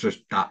 Yeah. But there's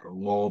just that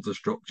loads of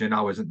structure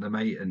now, isn't there,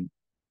 mate? And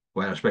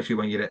especially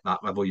when you're at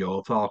that level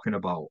you're talking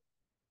about.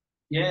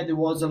 Yeah, there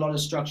was a lot of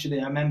structure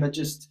there. I remember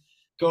just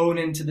going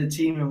into the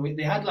team, and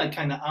they had like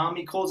kind of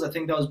army calls. I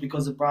think that was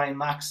because of Brian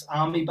Mack's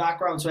army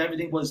background. So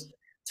everything was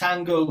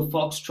Tango,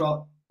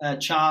 Foxtrot,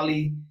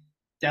 Charlie,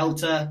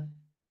 Delta.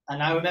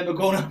 And I remember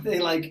going up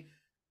there like,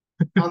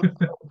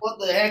 what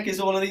the heck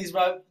is all of these?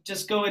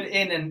 Just going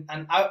in,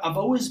 and I've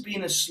always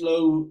been a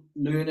slow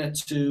learner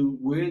to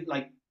word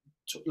like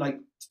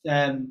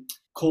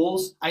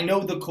calls. I know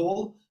the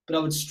call, but I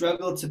would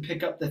struggle to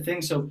pick up the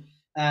thing. So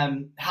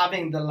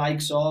having the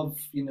likes of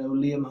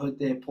Liam Hood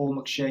there, Paul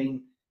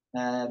McShane,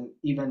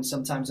 even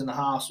sometimes in the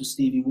halves with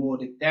Stevie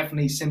Ward, it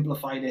definitely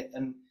simplified it.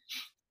 And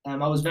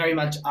I was very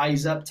much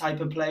eyes up type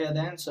of player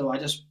then, so I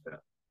just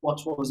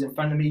watched what was in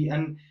front of me.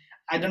 And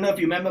I don't know if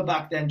you remember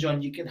back then,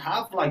 John, you could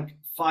have like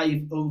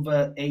 5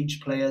 over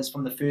age players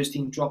from the first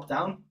team drop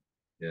down.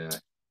 Yeah.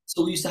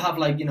 So we used to have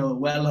like,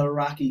 Well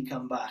Haraki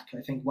come back.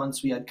 I think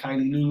once we had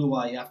Kylie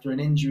Luluai after an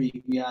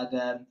injury. We had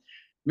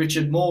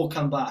Richard Moore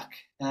come back.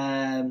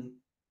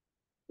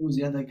 Who was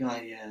the other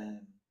guy?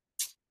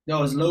 There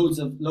was loads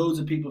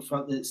of people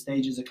throughout the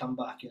stages that come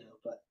back,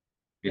 But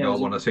you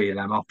don't want to see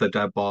them off the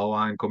dead ball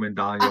line coming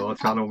down your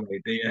channel,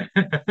 mate, do you?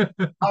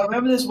 I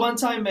remember this one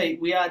time, mate.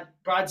 We had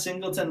Brad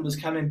Singleton was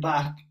coming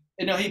back.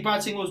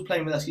 Brad Singleton was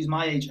playing with us. He's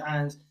my age,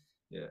 and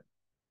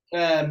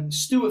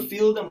Stuart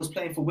Fielden was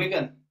playing for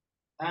Wigan,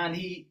 and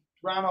he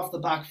ran off the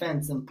back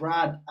fence, and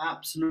Brad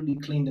absolutely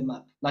cleaned him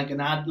up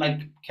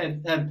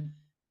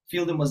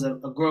Fielden was a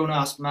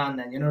grown-ass man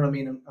then, you know what I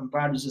mean? And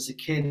Brad was just a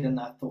kid, and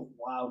I thought,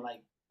 wow,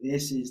 like,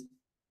 this is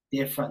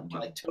different,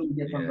 like, totally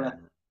different, but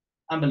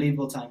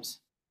unbelievable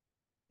times.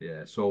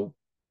 Yeah, so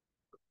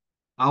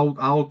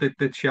how did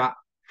the chat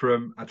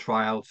from a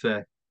trial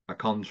to a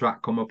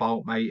contract come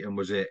about, mate? And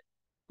was it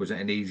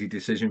an easy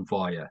decision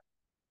for you?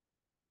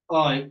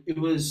 Oh, it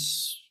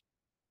was,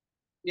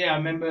 I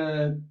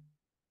remember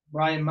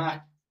Barry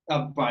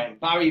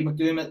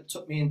McDermott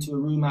took me into a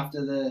room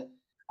after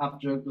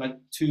like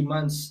 2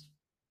 months,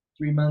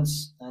 3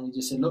 months, and he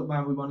just said, look,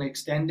 man, we want to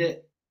extend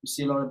it. We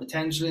see a lot of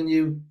potential in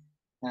you.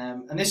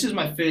 And this is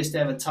my first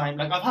ever time.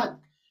 Like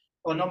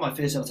not my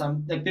first ever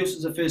time. Like this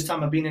was the first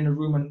time I've been in a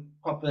room and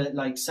proper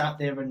like sat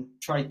there and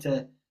tried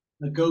to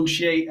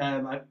negotiate.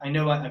 I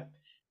know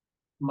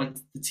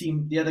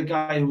the other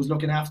guy who was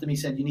looking after me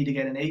said you need to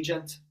get an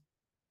agent.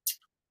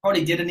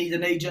 Probably didn't need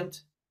an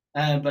agent,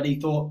 but he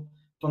thought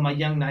from my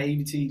young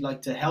naivety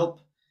like to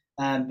help.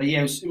 But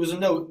yeah, it was a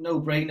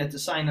no brainer to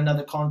sign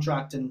another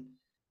contract and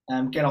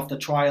get off the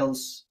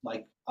trials.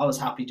 Like I was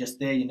happy just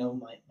there,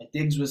 my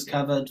digs was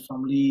covered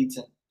from Leeds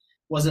and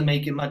wasn't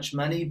making much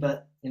money,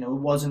 but it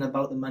wasn't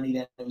about the money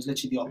then. It was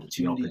literally the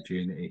opportunity. The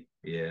opportunity.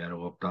 Yeah, I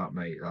love that,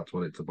 mate. That's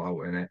what it's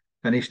about, isn't it?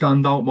 Any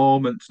standout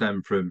moments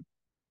then from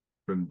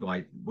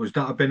like, was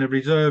that been a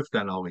reserve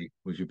then, Ollie?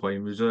 Was you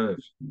playing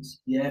reserves?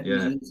 Yeah.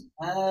 Reserves.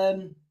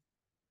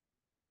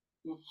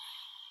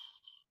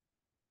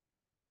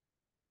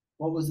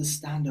 What was the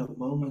standout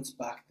moments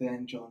back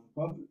then, John?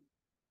 Probably,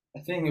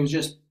 I think it was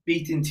just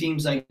beating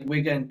teams like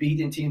Wigan,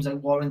 beating teams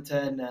like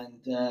Warrington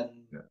and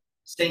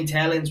St.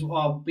 Helens.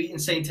 Beating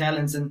St.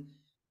 Helens, and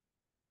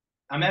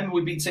I remember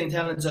we beat St.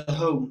 Helens at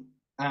home,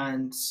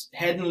 and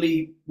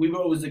Headingley. We were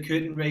always the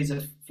curtain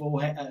raiser for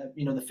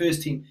the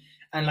first team,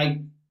 and like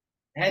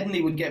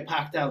Headingley would get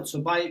packed out.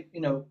 So by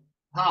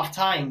half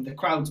time, the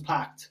crowd's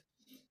packed,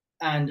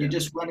 and you're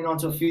just running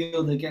onto a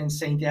field against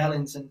St.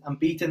 Helens and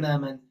beating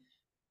them, and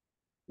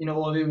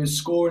or it was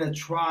scoring a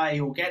try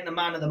or getting a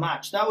man of the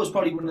match. That was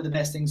probably one of the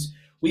best things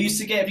we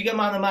used to get. If you get a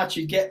man of the match,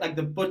 you'd get like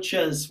the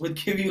butchers would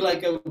give you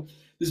like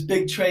this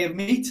big tray of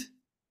meat.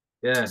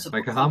 Yeah, so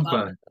like a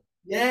hamper.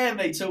 Yeah,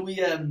 mate. So we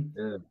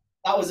that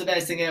was the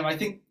best thing ever. I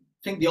think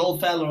the old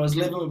fella I was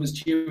living with was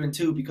cheering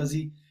too because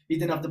he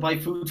didn't have to buy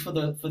food for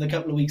the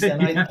couple of weeks then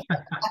either.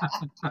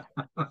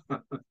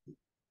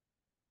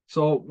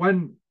 So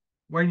when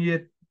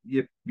you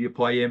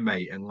play in,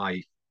 mate, and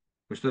like,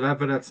 was there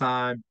ever a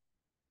time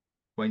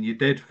when you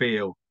did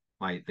feel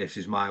like this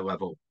is my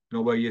level?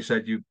 Where you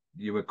said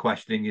you were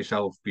questioning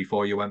yourself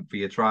before you went for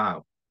your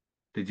trial.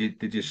 Did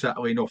you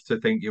settle enough to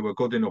think you were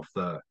good enough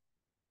there?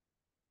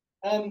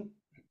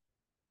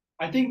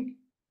 I think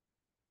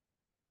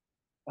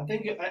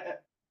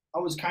I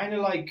was kind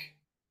of like,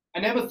 I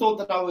never thought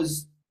that I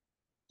was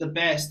the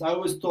best. I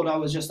always thought I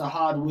was just a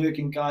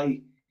hard-working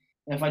guy.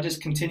 And if I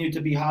just continued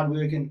to be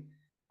hard-working,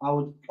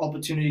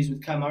 opportunities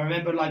would come. I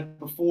remember like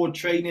before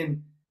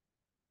training,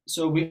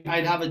 so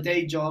I'd have a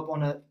day job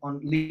on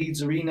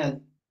Leeds Arena,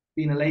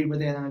 being a labourer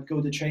there, and I'd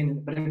go to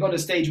training. But I got to a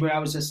stage where I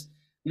was just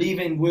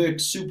leaving work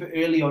super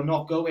early or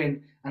not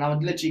going, and I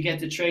would literally get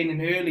to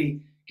training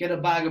early, get a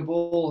bag of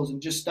balls,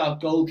 and just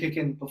start goal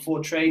kicking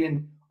before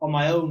training on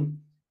my own,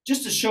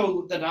 just to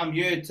show that I'm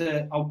here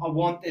I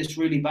want this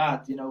really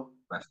bad,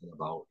 Messing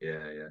about,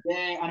 yeah.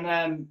 Yeah,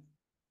 and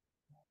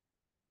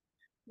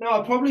no,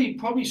 I probably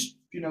probably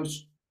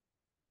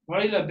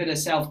a bit of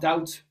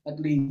self-doubt at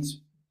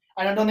Leeds.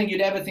 And I don't think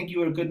you'd ever think you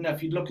were good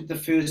enough. You'd look at the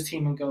first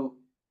team and go,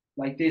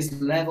 like,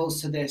 there's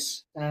levels to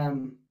this. I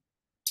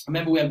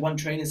remember we had one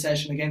training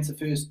session against the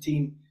first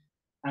team,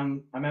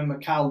 and I remember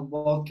Cal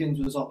Watkins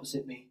was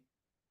opposite me,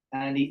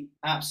 and he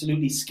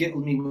absolutely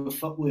skittled me with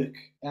footwork.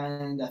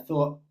 And I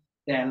thought,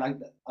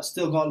 I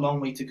still got a long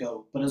way to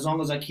go. But as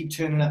long as I keep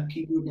turning up,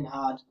 keep working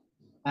hard,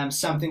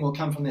 something will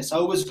come from this. I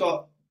always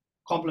got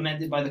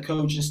complimented by the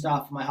coach and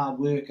staff for my hard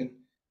work. And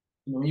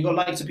when you got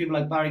likes of people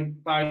like Barry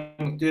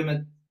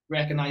McDermott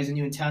recognising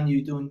you and telling you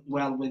you're doing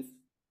well with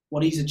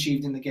what he's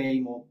achieved in the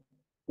game, or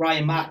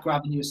Brian Mack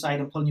grabbing you aside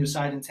and pulling you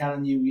aside and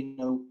telling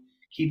you,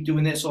 keep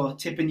doing this, or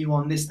tipping you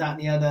on this, that,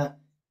 and the other.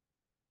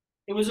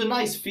 It was a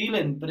nice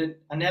feeling, but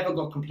I never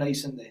got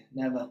complacent there.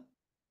 Never.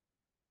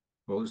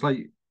 Well, it's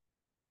like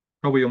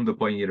probably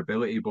underplaying your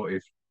ability, but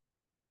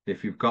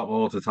if you've got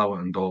loads of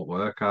talent and don't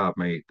work hard,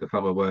 mate, the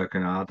fella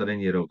working harder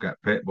than you will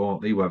get picked,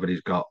 won't he? Whether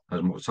he's got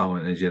as much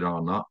talent as you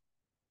or not.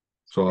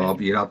 So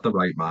you had the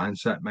right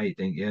mindset, mate,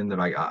 didn't you? And the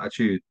right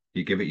attitude.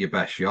 You give it your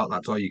best shot.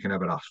 That's all you can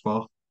ever ask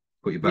for.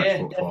 Put your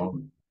best foot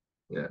forward.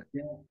 Yeah.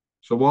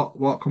 So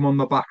what come on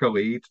the back of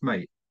Leeds,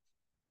 mate?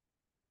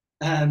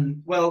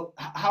 Well,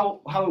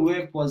 how it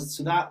worked was,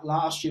 so that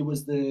last year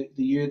was the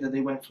year that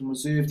they went from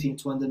reserve team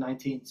to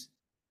under-19s.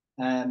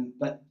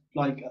 But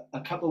like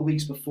a couple of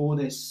weeks before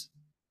this,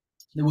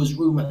 there was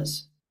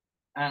rumours,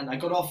 and I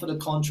got offered a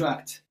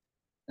contract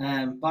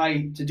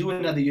to do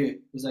another year.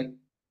 It was like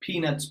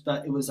peanuts,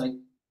 but it was like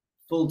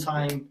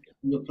full-time,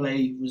 you'll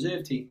play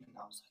reserve team. And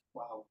I was like,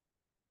 wow,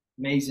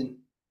 amazing.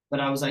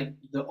 But I was like,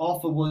 the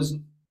offer was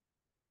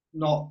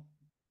not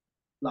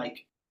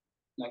like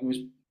it was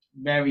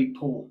very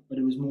poor, but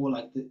it was more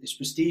like it's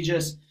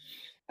prestigious.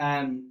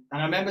 And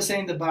I remember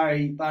saying to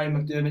Barry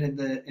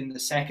McDermott in the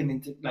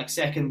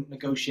second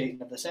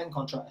negotiating of the second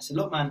contract, I said,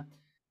 look, man,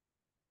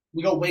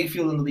 we got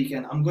Wakefield on the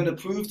weekend. I'm going to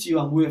prove to you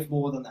I'm worth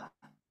more than that.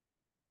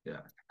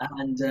 Yeah.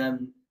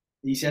 And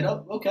he said,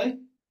 oh, okay.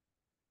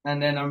 And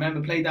then I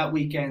remember played that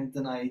weekend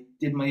and I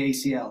did my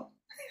ACL.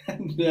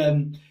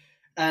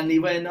 and he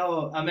went,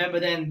 oh, I remember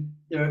then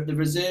the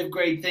reserve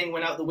grade thing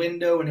went out the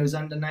window and it was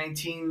under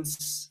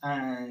 19s,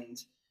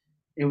 and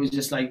it was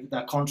just like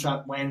that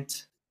contract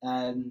went.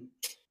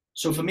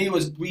 So for me, it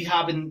was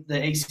rehabbing the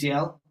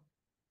ACL.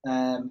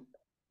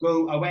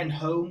 I went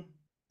home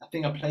I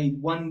think I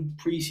played one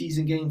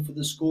pre-season game for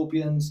the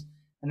Scorpions,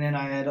 and then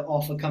I had an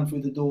offer come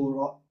through the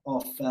door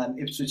off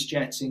Ipswich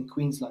Jets in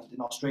Queensland,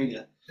 in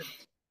Australia.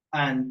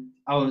 And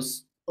I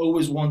was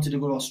always wanted to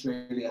go to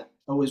Australia,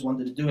 always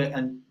wanted to do it,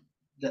 and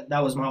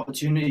that was my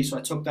opportunity. So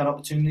I took that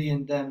opportunity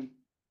and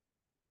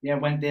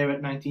went there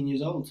at 19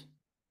 years old.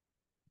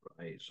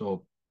 Right.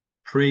 So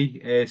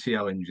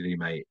pre-ACL injury,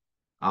 mate,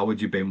 how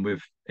would you been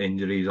with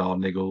injuries or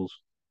niggles?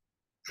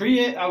 Pre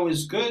it, I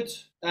was good.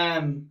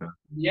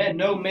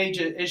 No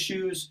major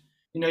issues.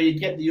 You'd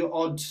get the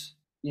odd,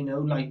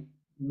 like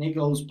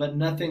niggles, but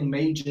nothing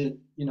major.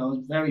 I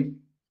was very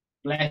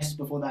blessed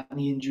before that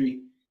knee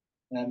injury.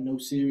 No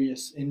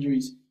serious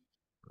injuries.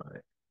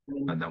 Right.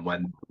 And then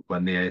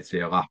when the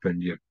ACL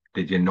happened,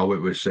 did you know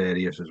it was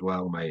serious as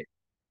well, mate?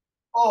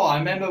 Oh, I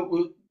remember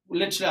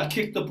literally I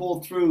kicked the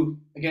ball through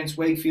against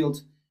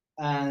Wakefield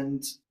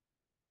and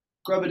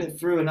grubbing it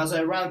through. And as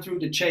I ran through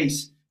the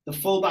chase, the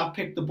fullback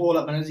picked the ball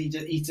up and as he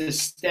just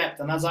stepped.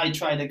 And as I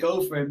tried to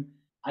go for him,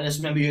 I just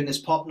remember hearing this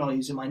pop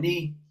noise in my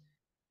knee.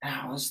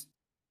 And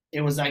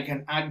it was like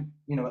an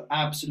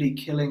absolutely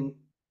killing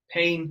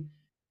pain.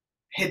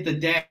 Hit the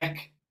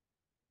deck,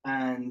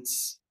 and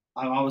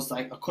I was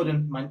like, I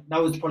couldn't.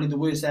 That was probably the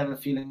worst ever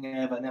feeling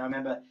ever. And then I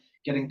remember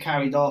getting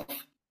carried off,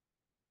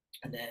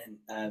 and then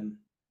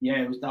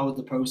that was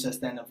the process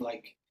then of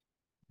like,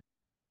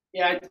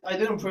 I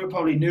didn't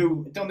probably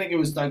knew. I don't think it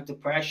was like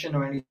depression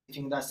or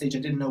anything at that stage. I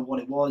didn't know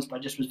what it was, but I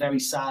just was very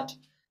sad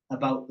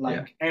about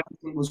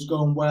everything was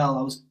going well.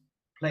 I was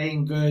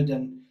playing good,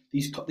 and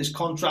this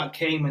contract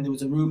came, and there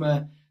was a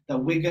rumor that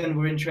Wigan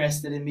were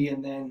interested in me,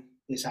 and then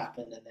this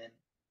happened, and then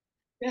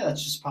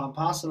that's just part and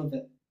parcel of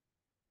it.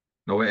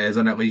 No, it is,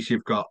 and at least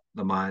you've got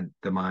the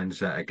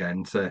mindset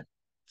again to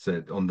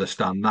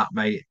understand that,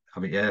 mate. I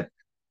mean,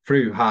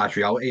 through harsh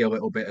reality a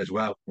little bit as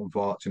well,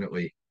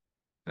 unfortunately.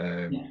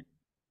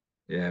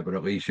 But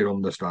at least you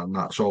understand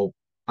that. So,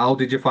 how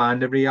did you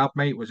find the rehab,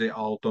 mate? Was it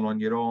all done on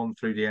your own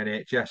through the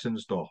NHS and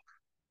stuff?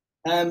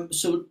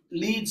 So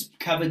Leeds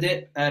covered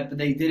it, but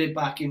they did it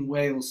back in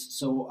Wales.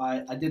 So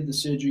I did the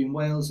surgery in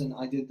Wales and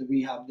I did the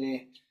rehab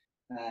there.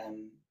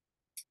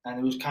 And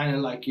it was kind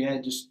of like,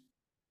 just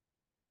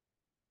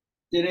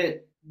did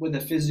it with a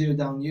physio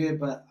down here.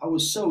 But I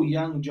was so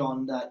young,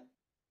 John, that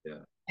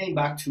I came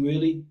back too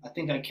early. I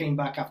think I came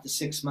back after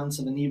 6 months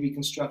of a knee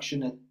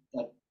reconstruction,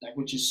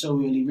 which is so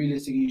early.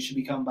 Realistically, you should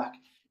be coming back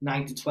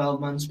 9 to 12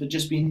 months. But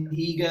just being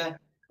eager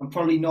and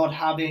probably not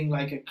having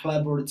like a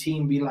club or a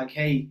team be like,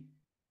 hey,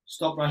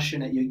 stop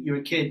rushing it. You're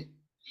a kid.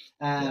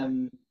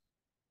 And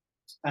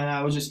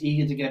I was just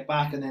eager to get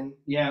back. And then,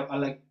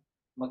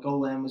 my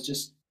goal then was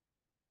just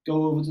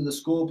go over to the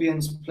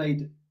Scorpions,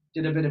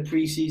 did a bit of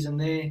pre-season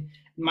there.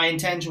 My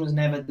intention was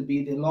never to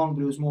be there long,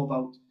 but it was more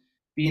about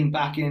being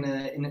back in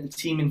a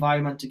team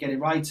environment to get it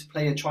right,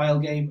 play a trial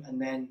game,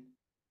 and then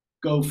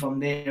go from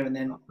there. And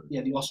then,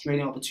 the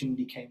Australian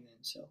opportunity came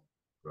in. So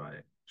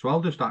right. So how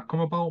does that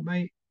come about,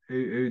 mate?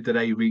 Who did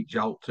they reach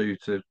out to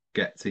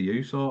get to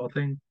you, sort of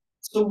thing?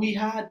 So we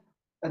had,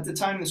 at the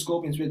time in the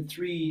Scorpions, we had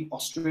 3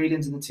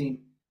 Australians in the team.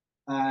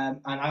 And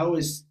I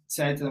always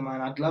said to them,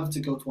 man, I'd love to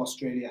go to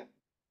Australia.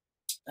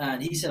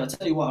 And he said, I'll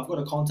tell you what, I've got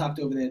a contact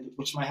over there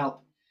which might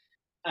help.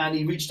 And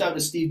he reached out to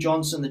Steve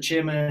Johnson, the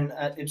chairman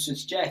at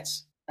Ipswich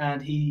Jets.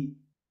 And I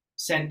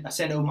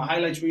sent over my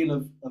highlights reel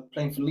of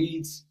playing for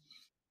Leeds.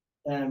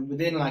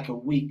 Within like a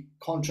week,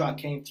 contract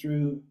came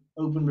through,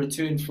 open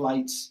return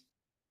flights.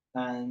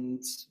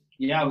 And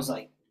I was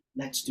like,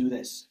 let's do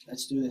this.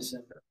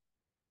 And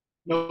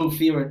no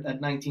fear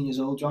at 19 years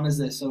old, John, is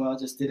this? So I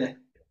just did it.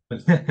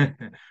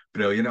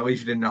 Brilliant. At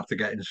least you didn't have to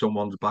get in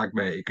someone's bag,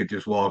 mate. You could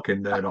just walk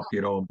in there off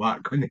your own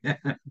back, couldn't you?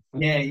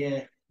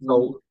 Yeah.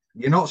 So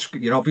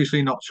you're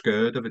obviously not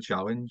scared of a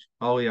challenge.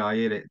 Ollie, are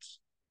you?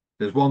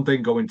 There's one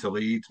thing going to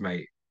Leeds,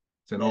 mate.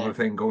 It's another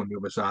thing going the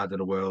other side of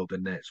the world,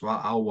 isn't it? So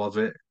how was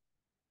it?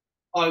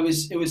 Oh,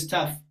 it was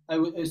tough.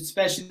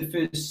 Especially the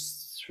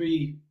first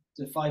 3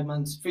 to 5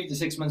 months, 3 to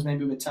 6 months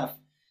maybe were tough.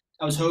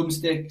 I was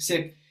homesick,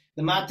 sick.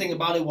 The mad thing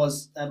about it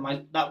was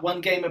that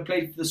one game I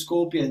played for the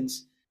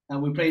Scorpions,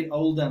 and we played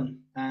Oldham,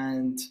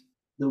 and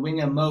the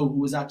winger Mo, who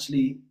was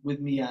actually with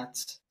me at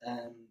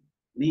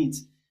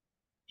Leeds,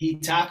 he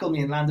tackled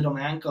me and landed on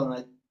my ankle,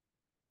 and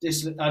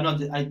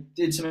I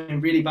did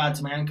something really bad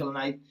to my ankle, and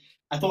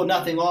I thought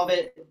nothing of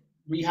it,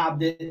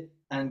 rehabbed it,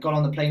 and got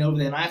on the plane over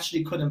there. And I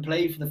actually couldn't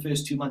play for the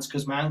first 2 months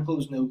because my ankle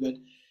was no good.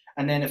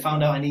 And then I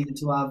found out I needed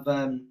to have,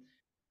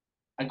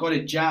 I got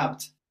it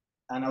jabbed.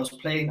 And I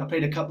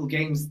played a couple of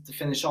games to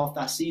finish off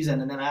that season.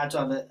 And then I had to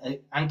have an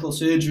ankle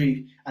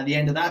surgery at the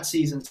end of that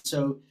season.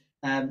 So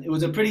it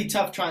was a pretty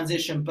tough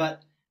transition,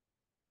 but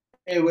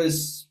it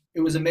was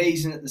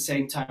amazing at the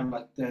same time.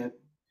 Like the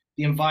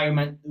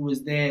environment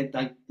was there.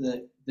 Like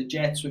the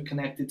Jets were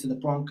connected to the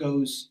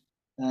Broncos.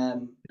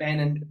 Ben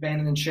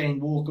and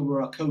Shane Walker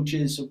were our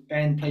coaches. So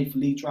Ben played for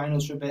Leeds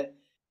Rhinos for a bit,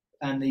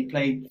 and they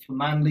played for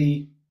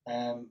Manly.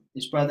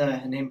 His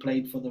brother and him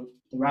played for the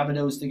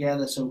Rabbitohs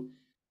together. So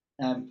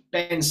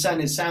Ben's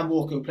son is Sam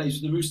Walker, who plays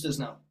for the Roosters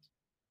now.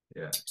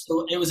 Yeah.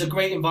 So it was a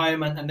great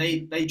environment, and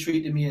they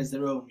treated me as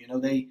their own.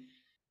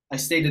 I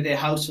stayed at their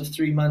house for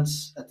 3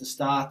 months at the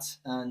start,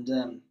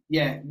 and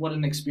yeah, what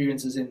an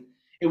experience! As in,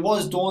 it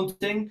was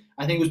daunting.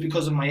 I think it was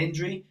because of my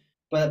injury,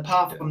 but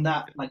apart Yeah. from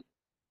that, like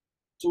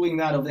doing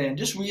that over there and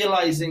just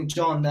realizing,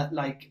 John, that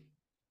like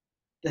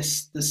the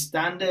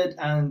standard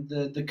and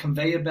the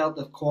conveyor belt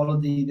of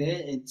quality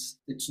there,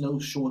 it's no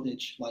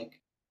shortage. Like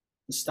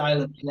the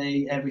style of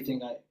play,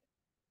 everything. It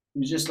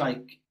was just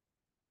like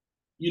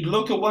you'd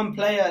look at one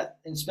player,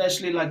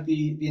 especially like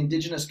the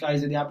indigenous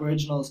guys or the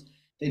Aboriginals,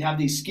 they'd have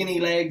these skinny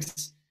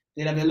legs,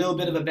 they'd have a little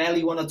bit of a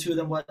belly, one or two of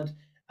them would,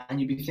 and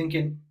you'd be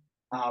thinking,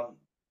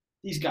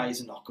 these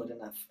guys are not good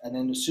enough. And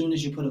then as soon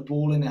as you put a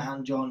ball in their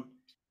hand, John,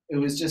 it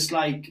was just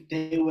like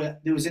there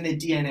was in their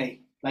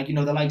DNA, like the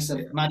likes Yeah.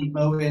 of Matty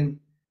Bowen,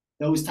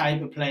 those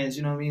type of players.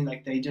 You know what I mean?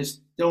 Like they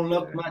just don't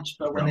look much,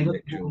 but when they got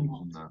the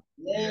ball, yeah.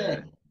 Yeah.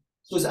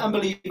 So it was an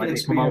unbelievable Like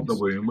they come out the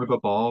experience. womb with a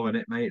ball in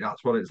it, mate.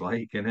 That's what it's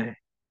like, isn't it?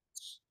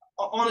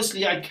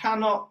 Honestly, I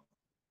can't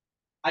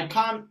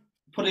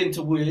put it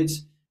into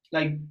words.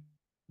 Like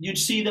you'd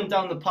see them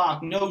down the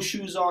park, no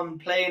shoes on,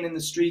 playing in the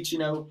streets,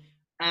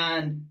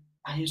 and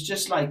I was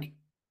just like,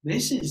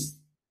 this is.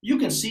 You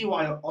can see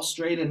why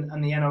Australia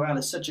and the NRL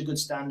is such a good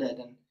standard.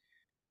 And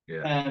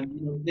Yeah.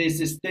 there's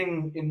this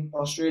thing in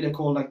Australia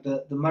called like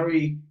the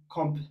Murray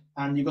comp,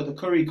 and you've got the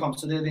Curry comp.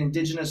 So they're the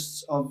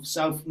indigenous of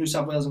New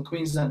South Wales and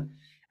Queensland,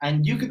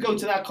 and you could go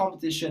to that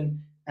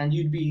competition and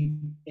you'd be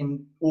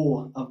in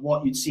awe of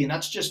what you'd see, and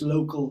that's just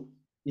local,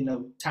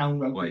 town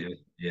rugby. Well,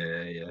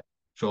 yeah.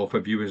 So for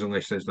viewers and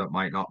listeners that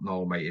might not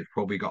know, mate, it's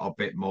probably got a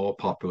bit more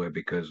popular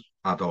because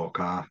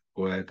Adokar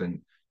played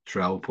and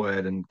Trell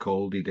played and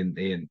Coldy, didn't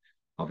he? And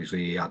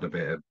obviously he had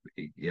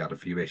a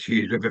few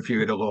issues with a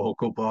few of the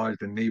local boys,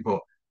 didn't he? But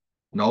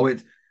no,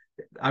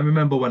 I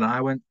remember when I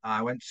went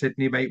to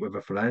Sydney, mate, with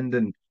a friend,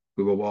 and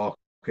we were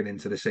walking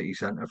into the city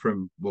centre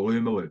from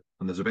Woolloomooloo,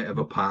 and there's a bit of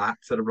a park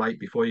to the right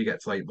before you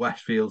get to like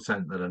Westfield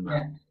Centre and that,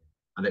 Yeah.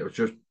 and it was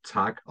just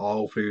tag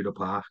all through the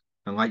park.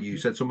 And like you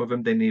said, some of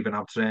them didn't even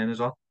have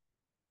trainers on,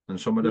 and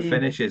some of the Mm.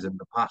 finishes and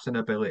the passing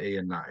ability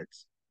and that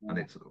Yeah.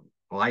 it's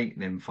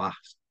lightning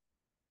fast.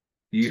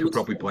 You So could it's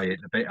probably play it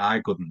a bit. I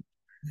couldn't.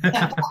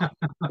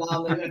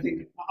 Well, I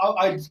think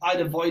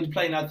I'd avoid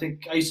playing. I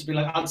think I used to be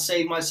like, I'd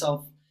save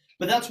myself.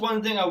 But that's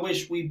one thing I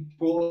wish we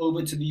brought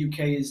over to the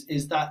UK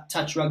is that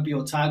touch rugby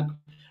or tag,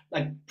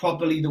 like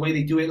properly the way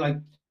they do it, like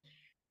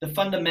the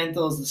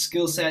fundamentals, the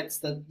skill sets,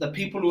 the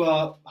people who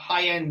are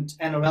high end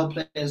NRL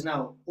players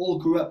now all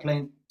grew up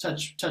playing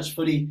touch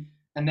footy,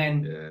 and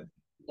then Yeah,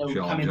 come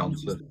Sean into the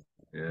Johnson. system.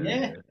 Yeah,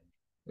 Yeah,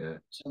 yeah.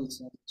 so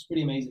it's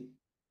pretty amazing.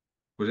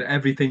 Was it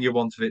everything you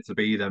wanted it to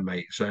be then,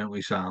 mate?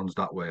 Certainly sounds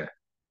that way.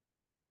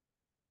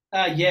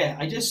 Yeah,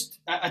 I just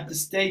at the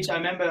stage I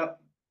remember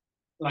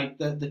like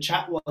the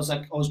chat was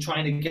like I was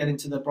trying to get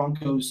into the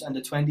Broncos under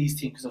 20s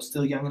team because I was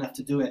still young enough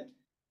to do it.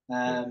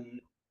 Yeah.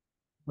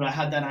 But I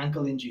had that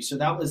ankle injury, so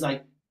that was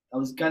like I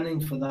was gunning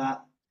for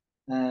that.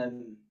 But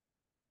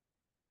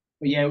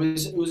yeah,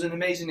 it was an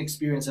amazing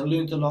experience. I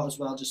learned a lot as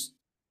well. Just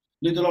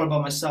learned a lot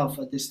about myself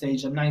at this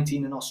stage. I'm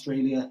 19 in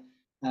Australia.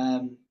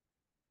 Um,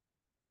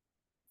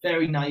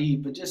 Very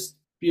naive, but just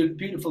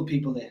beautiful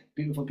people there.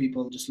 Beautiful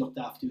people just looked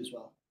after you as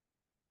well.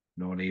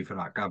 No need for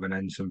that Gavin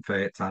Ensign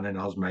fate tanning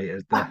us, mate,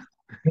 is there?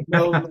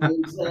 No,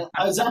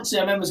 I was actually,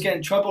 I remember I was getting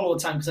in trouble all the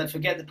time because I'd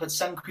forget to put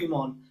sun cream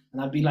on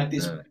and I'd be like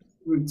this Yeah.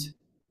 brute.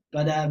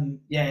 But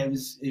yeah, it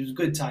was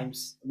good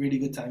times, really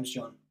good times,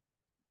 John.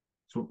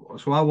 So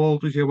how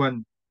old was you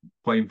when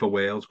playing for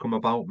Wales come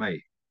about,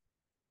 mate?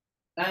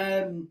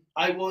 I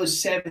was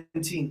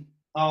 17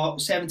 or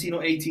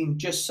 18,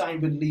 just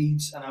signed with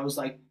Leeds, and I was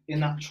like in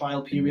that trial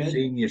In the period.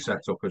 senior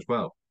setup as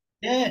well.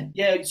 Yeah.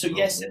 So Oh,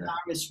 yes, yeah.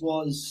 Harris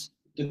was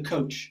the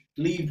coach,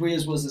 Lee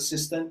Breers was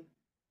assistant,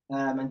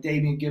 and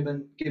Damien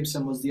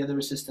Gibson was the other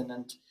assistant,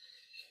 and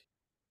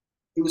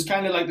it was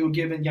kind of like they were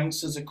giving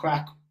youngsters a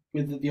crack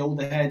with the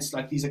older heads,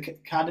 like these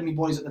academy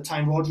boys at the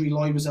time. Rodri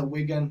Lloyd was at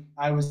Wigan,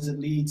 I was at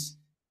Leeds.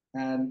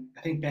 I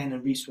think Ben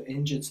and Reese were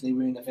injured, so they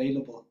weren't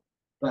available.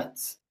 But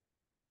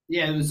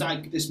yeah, it was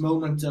like this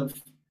moment of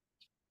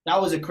that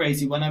was a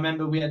crazy one. I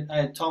remember I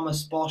had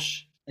Thomas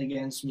Bosch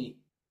against me.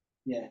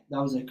 Yeah,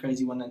 that was a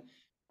crazy one.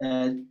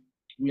 And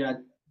we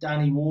had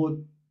Danny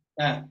Ward.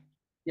 Yeah,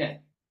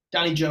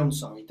 Danny Jones.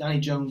 Sorry, Danny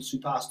Jones, who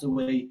passed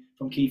away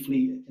from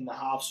Keighley in the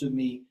halves with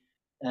me.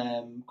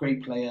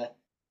 Great player.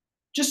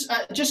 Just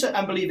an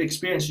unbelievable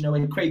experience.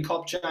 And Craig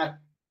Kopchak,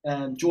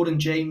 Jordan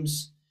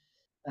James,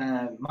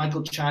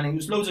 Michael Channing.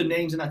 There's loads of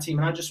names in that team,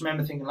 and I just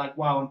remember thinking like,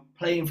 wow, I'm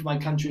playing for my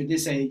country at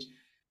this age.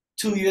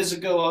 2 years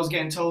ago, I was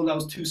getting told I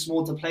was too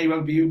small to play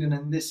rugby union,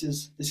 and this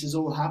is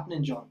all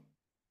happening, John.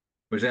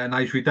 Was it a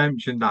nice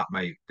redemption, that,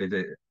 mate? Did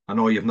it? I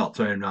know you've not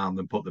turned around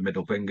and put the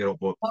middle finger up,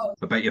 but Oh,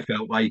 I bet you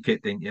felt like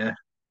it, didn't you?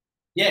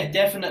 yeah,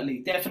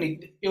 definitely.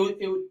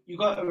 You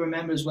got to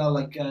remember as well,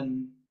 like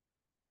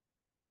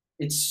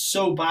it's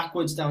so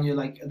backwards down here.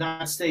 Like at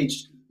that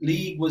stage,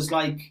 league was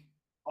like,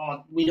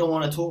 oh, we don't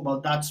want to talk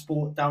about that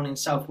sport down in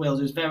South Wales.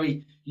 It was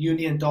very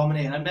union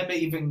dominated. I remember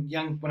even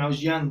when I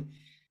was young,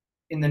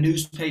 in the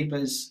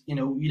newspapers,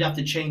 you'd have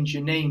to change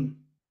your name.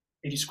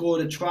 If you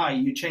scored a try,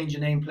 you change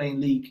your name playing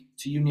league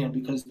to Union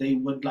because they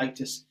would like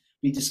to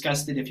be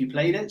disgusted if you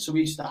played it. So we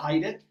used to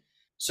hide it.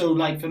 So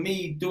like for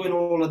me, doing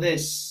all of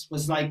this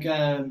was like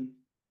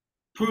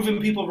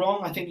proving people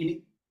wrong. I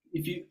think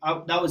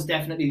that was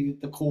definitely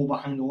the core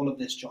behind all of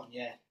this, John.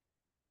 Yeah.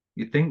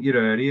 You'd think your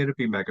area would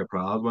be mega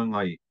proud when,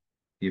 like,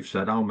 you've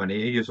said how many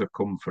of you have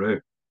come through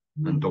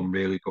and done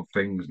really good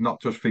things,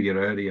 not just for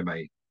your area,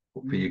 mate,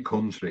 but for your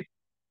country.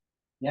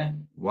 Yeah.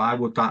 Why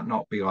would that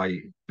not be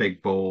like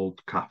big,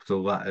 bold,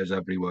 capital letters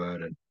everywhere?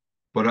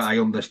 But I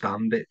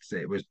understand it's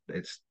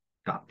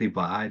that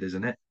divide,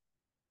 isn't it?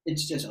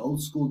 It's just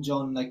old school,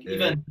 John. Like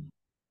even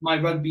my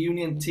rugby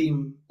union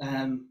team,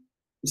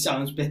 it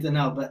sounds bitter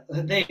now, but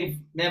they've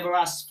never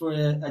asked for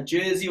a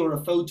jersey or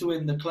a photo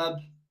in the club.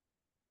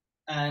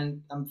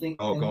 And I'm thinking,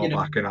 I'll go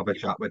back and have a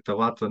chat with the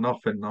lads or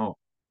nothing. No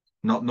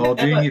never,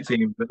 junior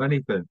teams or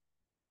anything.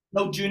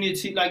 No junior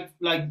team.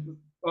 Like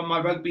on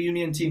my rugby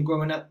union team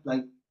growing up,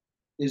 like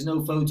there's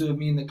no photo of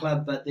me in the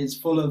club, but there's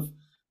full of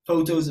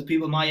photos of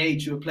people my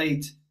age who have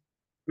played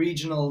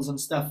regionals and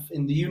stuff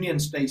in the union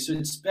space. So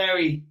it's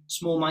very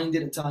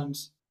small-minded at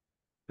times.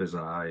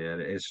 Bizarre, yeah,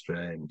 it is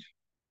strange.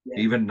 Yeah.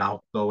 Even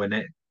now, though,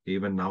 innit?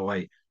 Even now,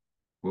 like,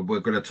 we're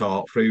going to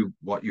talk through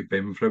what you've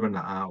been through and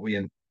that, aren't we?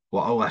 And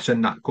what a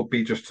lesson that could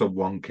be just to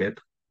one kid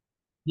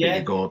that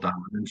you go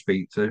down and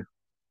speak to.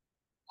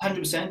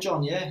 100%,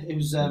 John. Yeah, it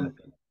was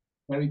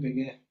very big.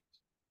 Yeah.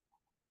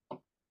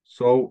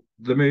 So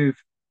the move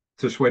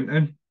to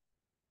Swinton,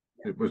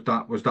 was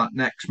that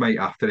next, mate,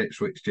 after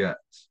Ipswich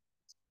Jets?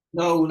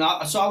 No.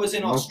 So I was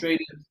in Australia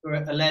for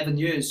 11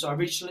 years. So I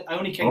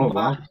only came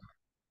back.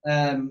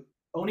 Wow.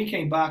 Only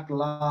came back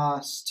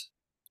last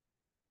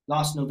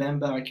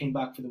November. I came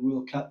back for the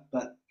World Cup,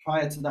 but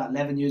prior to that,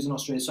 11 years in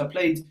Australia. So I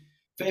played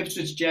for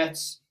Ipswich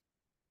Jets,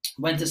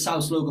 went to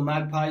South Logan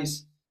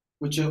Magpies,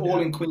 which are all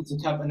in Quinton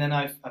Cup, and then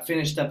I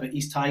finished up at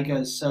East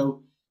Tigers.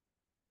 So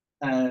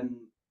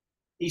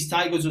East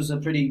Tigers was a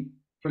pretty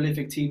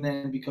prolific team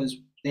then because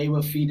they were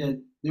a feeder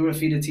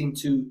team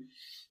to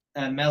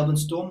Melbourne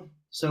Storm.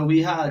 So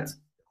we had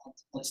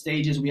at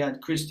stages we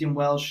had Christian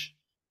Welsh,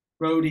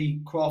 Brodie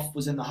Croft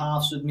was in the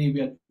halves with me. We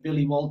had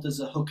Billy Walters,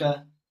 a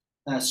hooker.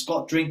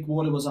 Scott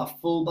Drinkwater was our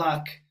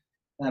fullback.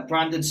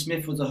 Brandon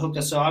Smith was a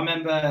hooker. So I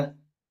remember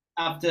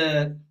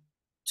after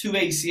 2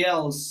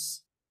 ACLs,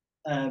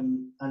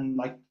 and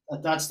like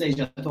at that stage,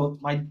 I thought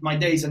my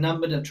days are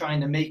numbered of trying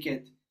to make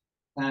it.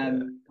 I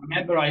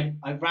remember I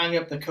rang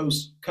up the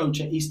coach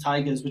at East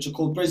Tigers, which are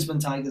called Brisbane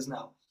Tigers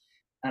now.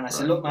 And I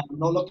said, look, man, I'm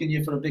not looking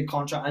here for a big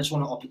contract. I just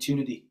want an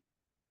opportunity.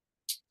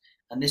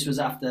 And this was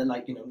after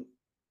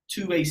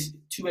 2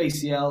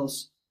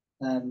 ACLs,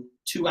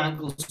 2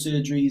 ankle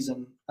surgeries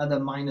and other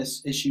minor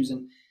issues.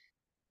 And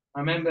I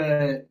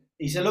remember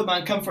he said, look,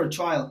 man, come for a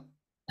trial.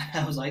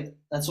 I was like,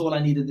 that's all I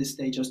need at this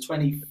stage. I was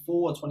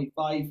 24 or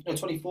 25, no,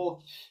 24.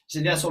 He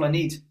said, that's all I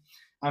need.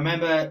 I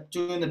remember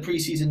doing the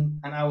preseason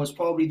and I was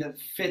probably the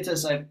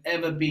fittest I've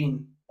ever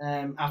been.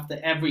 After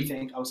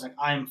everything, I was like,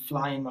 I am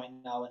flying right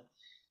now. And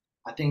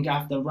I think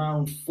after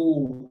round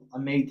 4, I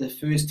made the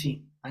first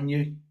team. I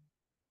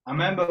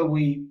remember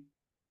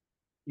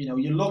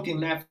you're looking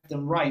left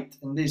and right,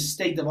 and there's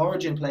state of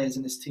origin players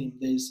in this team.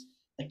 There's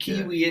a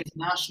Kiwi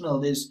international.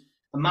 There's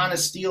a man of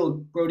steel,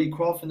 Brodie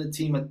Croft, in the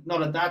team.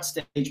 Not at that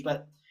stage,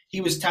 but he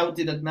was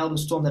touted at Melbourne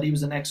Storm that he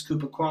was the next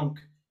Cooper Cronk.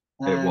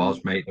 It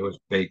was, mate. There was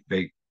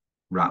big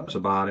raps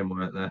about him,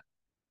 weren't there?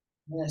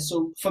 Yeah.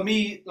 So for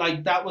me,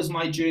 that was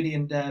my journey,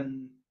 and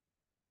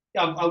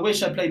I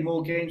wish I played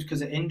more games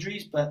because of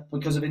injuries. But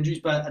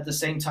at the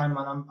same time,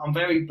 man, I'm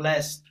very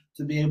blessed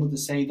to be able to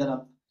say that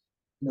I've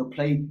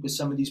played with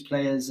some of these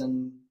players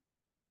and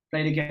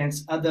played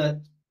against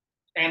other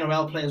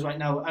NRL players right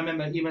now. I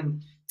remember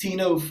even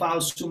Tino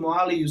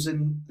Fausumwali, who's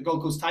in the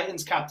Gold Coast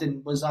Titans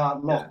captain, was our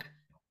lock.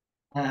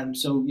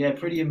 So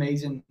pretty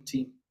amazing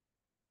team.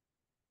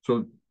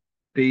 So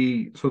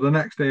the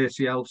next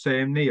ACL,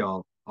 same knee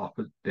or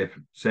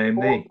different? Same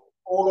knee?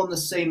 All on the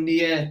same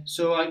knee. Yeah.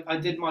 So I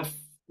did my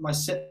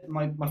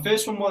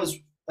first one was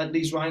at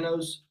Leeds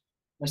Rhinos.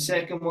 My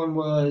second one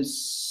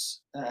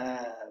was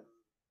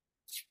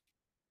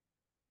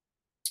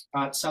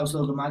at South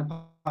Logan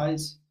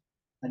Magpies,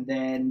 and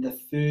then the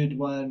third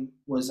one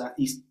was at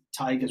East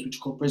Tigers, which are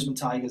called Brisbane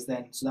Tigers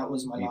then. So that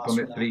was my last one.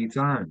 You've done it 3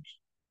 times?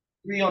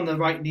 3 on the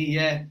right knee,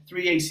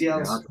 3 ACLs. Yeah,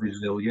 that's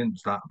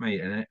resilience, that,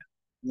 mate, isn't it?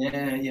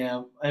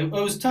 Yeah. It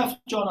was tough,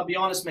 John, I'll be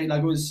honest, mate.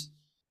 It was,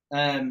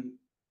 I'm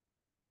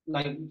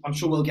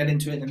sure we'll get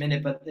into it in a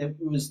minute, but it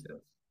was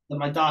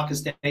my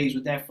darkest days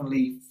were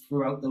definitely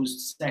throughout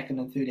those second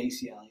and third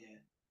ACL,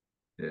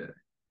 Yeah,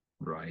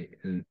 right.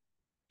 And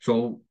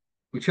so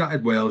we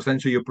chatted Wales then,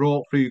 so you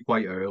broke through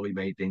quite early,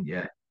 mate, didn't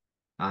you?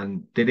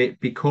 And did you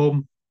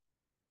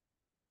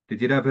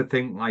ever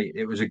think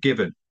it was a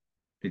given?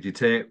 Did you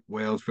take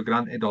Wales for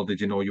granted, or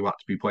did you know you had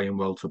to be playing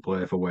well to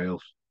play for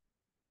Wales?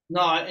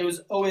 No, it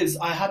was always,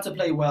 I had to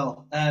play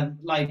well. At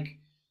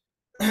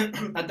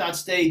that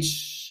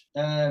stage,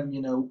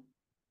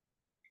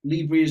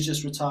 Lee Breeze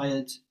just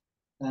retired.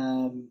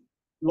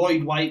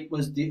 Lloyd White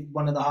was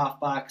one of the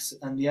halfbacks,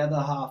 and the other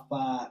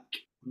halfback,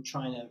 I'm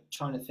trying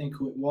to think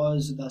who it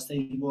was. That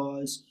stage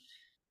was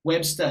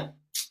Webster.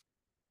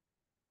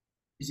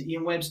 Is it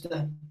Ian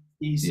Webster?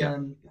 He's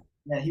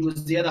he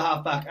was the other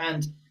halfback.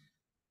 And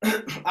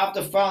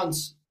after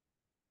France,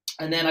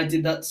 and then I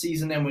did that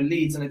season then with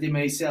Leeds, and I did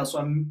my ACL, so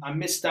I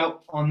missed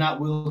out on that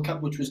World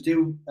Cup, which was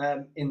due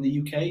in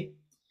the UK,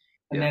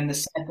 and then the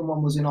second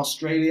one was in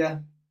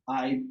Australia.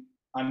 I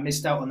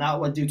missed out on that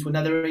one due to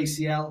another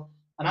ACL,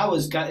 and I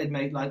was gutted,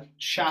 mate, like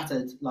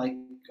shattered. Like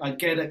I'd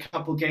get a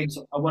couple games.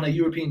 I won a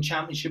European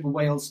Championship with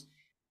Wales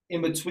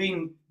in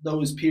between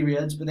those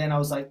periods, but then I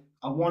was like,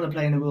 I want to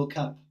play in the World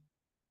Cup,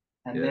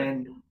 and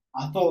then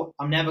I thought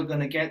I'm never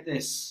going to get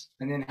this,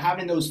 and then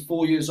having those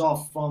 4 years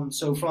off from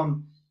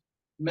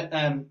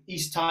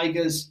East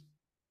Tigers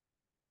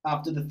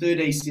after the third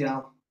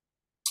ACL,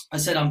 I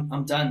said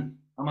I'm done.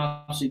 I'm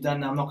absolutely done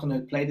now. I'm not going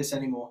to play this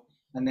anymore.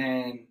 And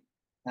then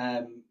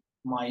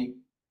my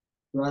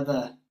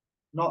brother,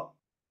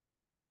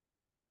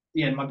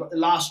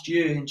 last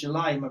year in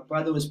July, my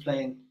brother was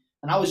playing,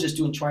 and I was just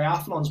doing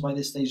triathlons by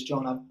this stage,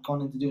 John. I've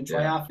gone into doing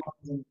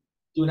triathlons and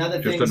doing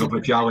other things. Just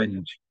another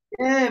challenge.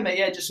 Yeah, mate.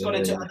 Yeah, just got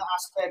into other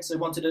aspects. It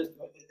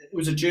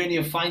was a journey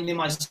of finding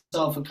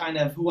myself and kind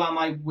of who am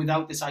I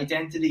without this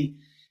identity.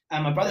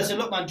 And my brother said,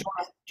 "Look, man, do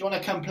you want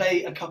to come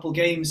play a couple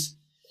games?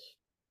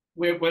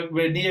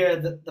 We're near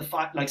the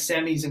fact like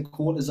semis and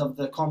quarters of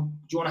the comp.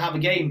 Do you want to have a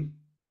game?"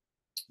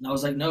 And I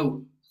was like,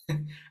 "No."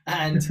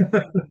 And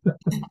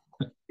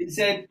he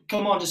said,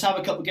 "Come on, just have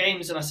a couple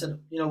games." And I said,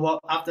 "You know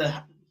what?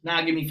 After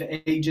nagging me for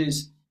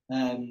ages,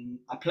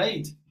 I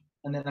played,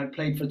 and then I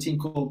played for a team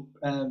called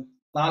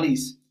Valley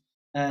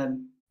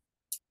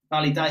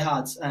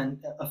Diehards,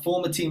 and a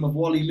former team of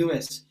Wally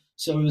Lewis.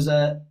 So it was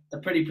a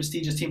pretty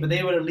prestigious team, but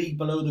they were a league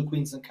below the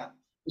Queensland Cup.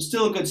 It was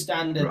still a good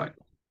standard, right.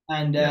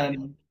 And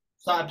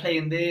started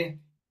playing there.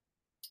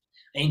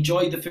 I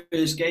enjoyed the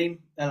first game.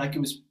 I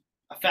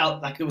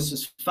felt like it was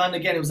just fun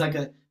again. It was like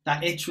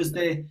that itch was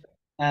there,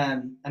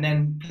 and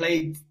then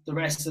played the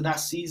rest of that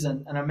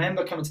season. And I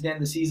remember coming to the end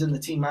of the season, the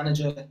team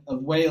manager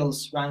of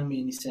Wales rang me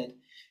and he said,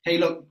 "Hey,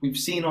 look, we've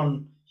seen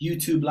on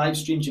YouTube live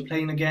streams you're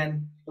playing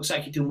again. Looks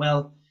like you're doing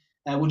well.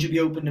 Would you be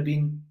open to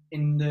being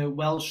in the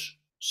Welsh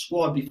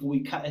squad before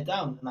we cut it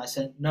down?" And I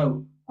said,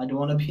 "No, I don't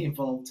want to be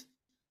involved."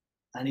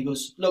 And he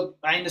goes, "Look,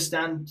 I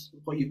understand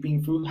what you've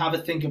been through. Have a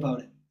think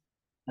about it."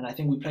 And I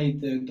think we played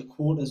the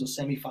quarters or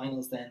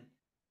semi-finals then.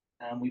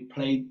 And we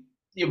played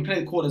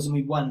the quarters and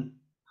we won.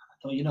 I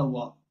thought, you know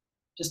what?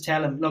 Just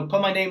tell him, look,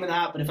 put my name in the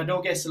hat, but if I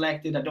don't get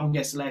selected, I don't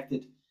get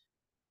selected.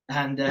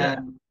 And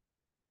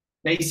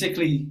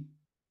basically,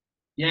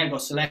 I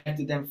got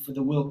selected then for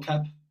the World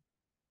Cup.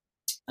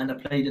 And I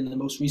played in the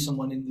most recent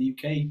one in the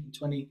UK in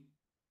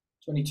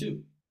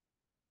 2022.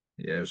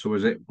 Yeah, so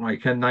was it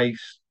like a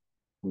nice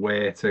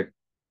way to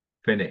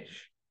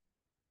finish?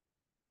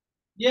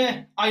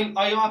 Yeah, I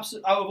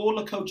absolutely, out of all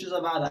the coaches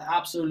I've had, I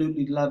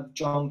absolutely love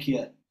John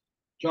Keir.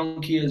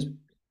 John Keir's,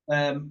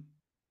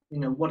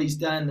 what he's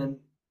done, and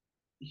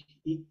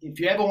if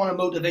you ever want a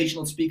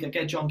motivational speaker,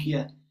 get John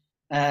Keir.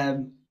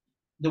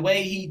 The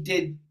way he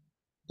did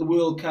the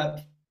World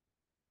Cup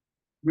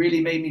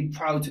really made me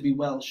proud to be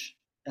Welsh.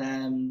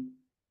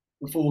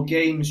 Before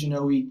games,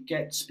 he'd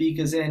get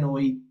speakers in, or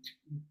we'd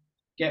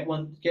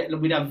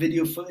have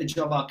video footage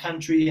of our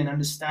country and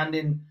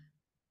understanding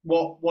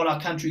what our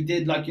country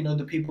did, like,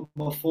 the people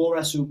before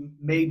us who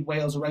made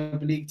Wales a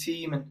rugby league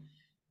team and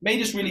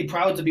made us really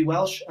proud to be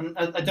Welsh. And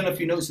I don't know if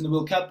you noticed in the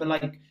World Cup, but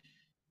like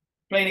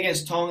playing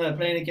against Tonga,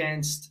 playing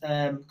against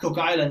Cook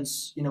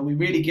Islands, we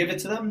really give it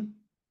to them.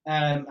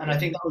 And I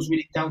think that was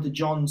really down to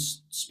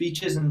John's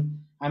speeches. And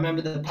I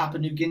remember the Papua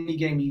New Guinea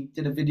game, he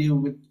did a video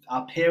with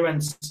our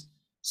parents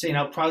saying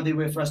how proud they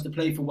were for us to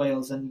play for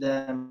Wales. And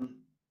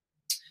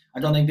I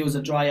don't think there was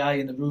a dry eye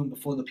in the room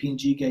before the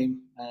PNG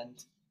game.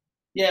 And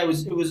yeah, it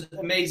was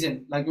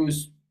amazing. Like it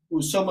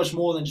was so much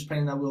more than just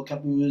playing that World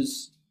Cup.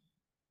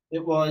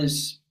 It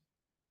was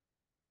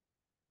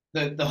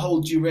the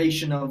whole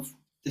duration of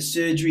the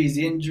surgeries,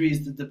 the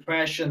injuries, the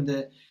depression,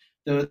 the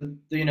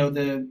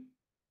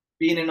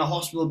being in a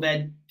hospital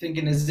bed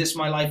thinking, is this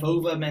my life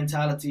over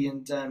mentality?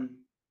 And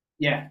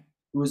it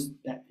was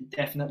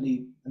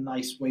definitely a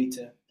nice way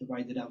to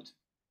ride it out.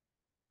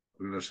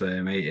 I'm gonna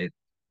say, mate,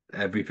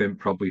 everything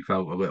probably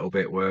felt a little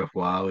bit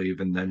worthwhile,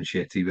 even them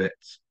shitty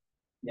bits.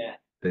 Yeah.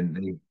 Didn't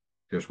they?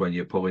 Just when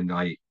you're pulling,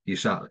 like, you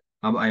sat,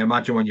 I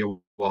imagine when you're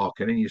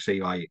walking and you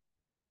see like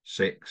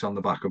 6 on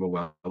the back of a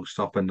Welsh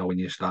top and knowing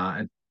you're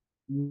starting,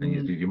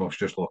 and you must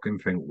just look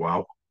and think,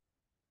 wow.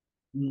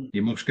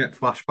 You must get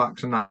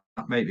flashbacks and that,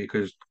 mate,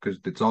 because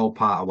it's all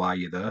part of why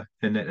you're there,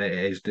 and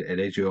it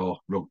is your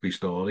rugby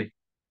story.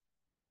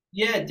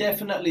 Yeah,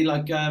 definitely.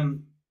 Like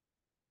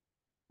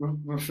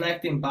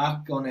reflecting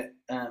back on it,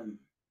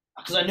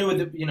 because I knew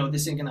that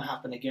this ain't gonna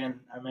happen again.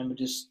 I remember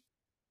just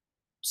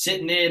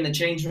sitting there in the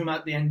change room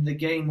at the end of the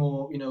game,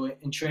 or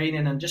in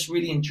training, and just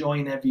really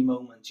enjoying every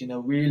moment.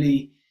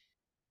 Really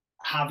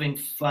having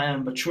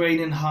fun, but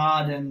training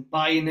hard and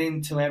buying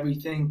into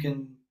everything.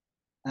 And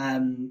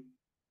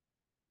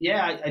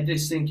Yeah, I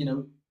just think,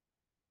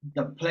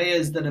 the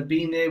players that have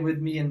been there with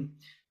me, and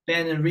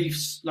Ben and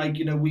Reefs, like,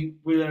 we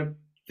were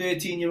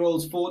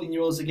 13-year-olds,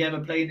 14-year-olds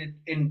together playing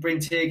in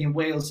Bridgend in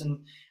Wales, and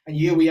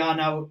here we are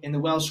now in the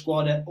Welsh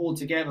squad all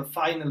together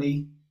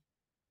finally.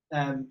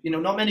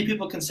 Not many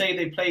people can say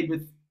they played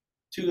with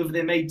two of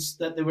their mates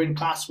that they were in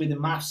class with in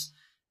maths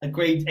at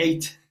grade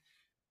 8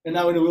 and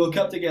now in the World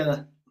Cup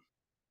together.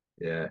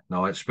 Yeah,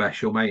 no, it's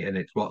special, mate, and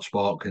it's what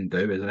sport can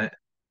do, isn't it?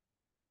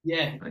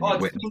 Yeah. And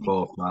you've witnessed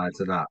both sides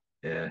of that.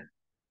 Yeah.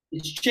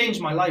 It's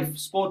changed my life.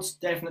 Sports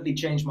definitely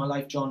changed my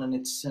life, John, and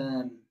it's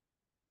I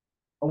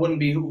wouldn't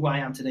be who I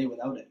am today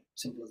without it.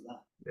 Simple as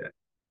that. Yeah.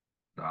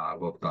 No, I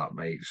love that,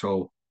 mate.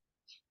 So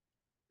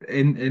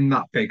in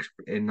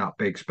that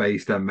big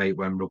space then, mate,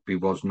 when rugby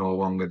was no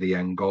longer the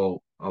end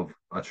goal of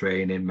a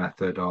training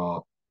method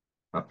or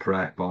a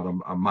prep or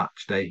a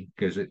match day,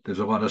 because there's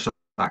a lot of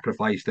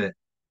sacrifice that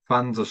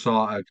fans are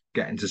sort of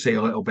getting to see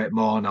a little bit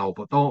more now,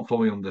 but don't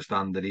fully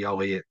understand that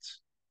Ollie,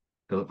 it's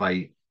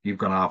like you've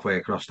gone halfway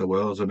across the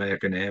world to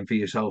make a name for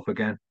yourself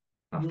again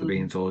after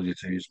being told you're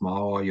too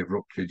small or you've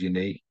ruptured your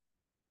knee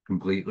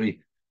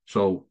completely.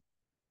 So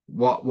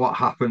what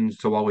happens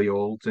to Ollie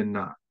Olds in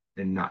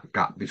that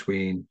gap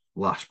between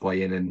last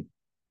playing and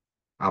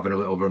having a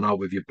little run out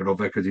with your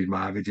brother because he's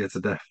married you to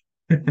death?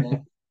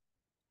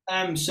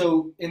 Yeah.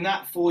 So in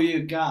that 4-year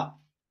gap,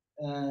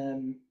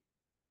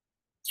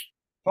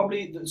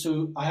 probably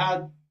so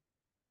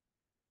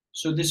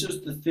this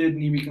was the third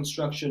knee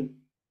reconstruction,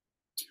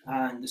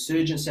 and the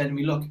surgeon said to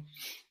me, look,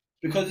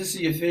 because this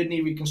is your third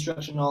knee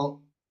reconstruction,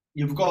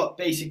 you've got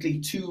basically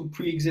two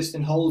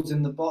pre-existing holes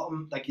in the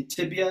bottom, like your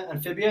tibia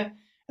and fibia,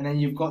 and then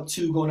you've got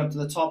two going up to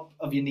the top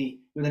of your knee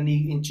with a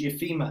knee into your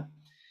femur. And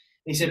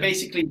he said,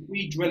 basically, if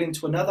we drill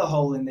into another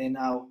hole in there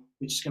now,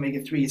 which is going to make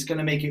it 3, it's going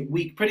to make it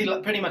weak, pretty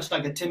much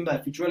like a timber.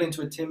 If you drill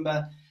into a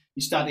timber,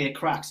 you start to get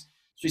cracks.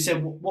 So he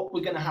said, what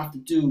we're going to have to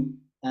do,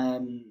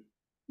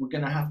 we're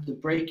going to have to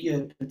break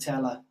your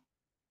patella,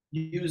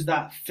 use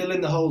that, fill in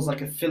the holes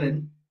like a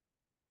fill-in,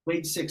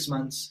 wait 6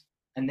 months,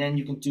 and then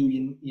you can do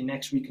your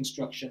next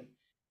reconstruction.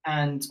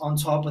 And on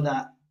top of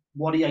that,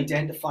 what he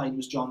identified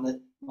was, John,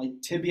 that my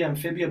tibia and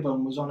fibia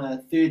bone was on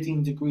a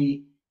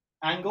 13-degree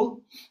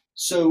angle.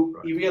 So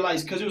he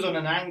realized, because it was on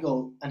an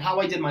angle, and how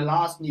I did my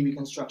last knee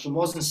reconstruction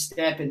wasn't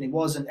stepping, it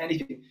wasn't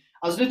anything.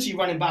 I was literally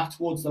running back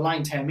towards the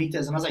line 10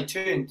 meters, and as I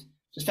turned,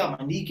 just felt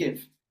my knee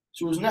give.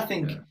 So it was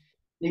nothing. Yeah.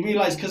 He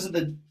realized, because of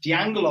the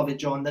angle of it,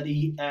 John, that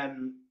they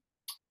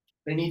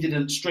needed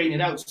to straighten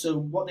it out. So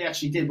what they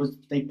actually did was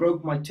they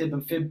broke my tib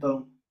and fib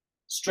bone,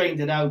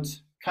 straightened it out,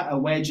 cut a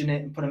wedge in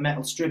it, and put a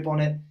metal strip on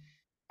it.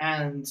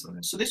 And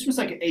so this was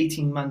like an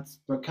 18-month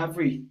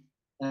recovery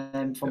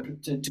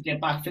to get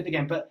back fit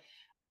again. But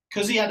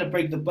because he had to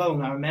break the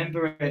bone, I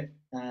remember it.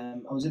 I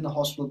was in the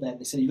hospital bed.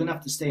 They said, you're going to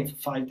have to stay in for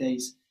 5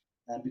 days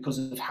because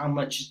of how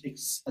much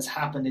has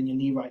happened in your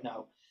knee right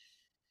now.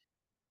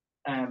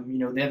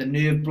 They had a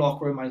nerve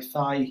blocker in my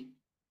thigh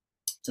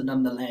to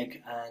numb the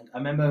leg. And I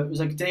remember it was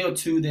like a day or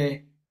two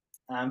there.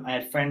 I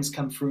had friends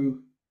come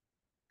through.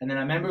 And then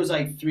I remember it was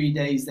like 3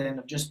 days then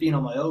of just being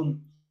on my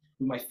own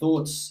with my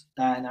thoughts.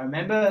 And I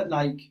remember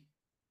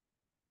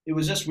it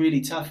was just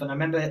really tough. And I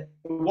remember it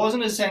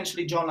wasn't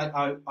essentially, John, like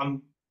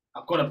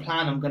I've got a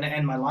plan, I'm going to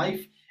end my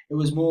life. It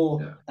was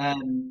more, I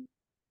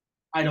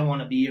don't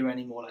want to be here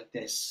anymore like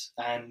this.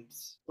 And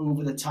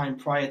over the time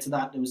prior to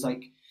that, there was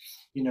like,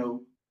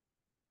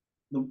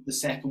 the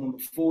second one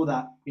before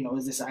that,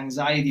 was this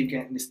anxiety of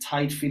getting this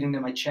tight feeling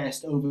in my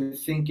chest,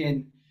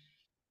 overthinking,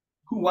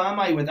 who am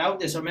I without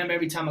this? I remember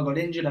every time I got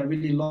injured, I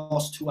really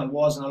lost who I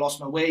was and I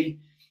lost my way.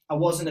 I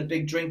wasn't a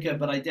big drinker,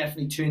 but I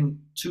definitely turned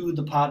to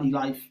the party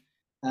life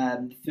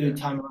the third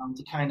time around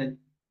to kind of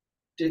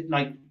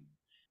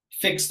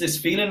fix this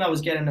feeling I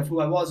was getting of who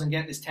I was and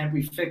get this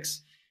temporary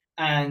fix.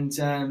 And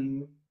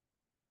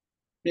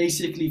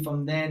basically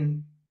from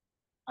then,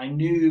 I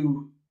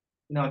knew,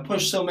 I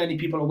pushed so many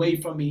people away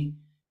from me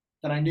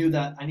that I knew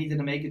that I needed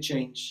to make a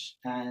change.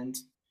 And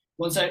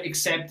once I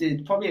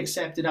probably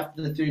accepted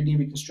after the third knee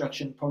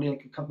reconstruction, probably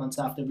like a couple months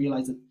after, I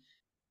realized that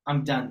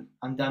I'm done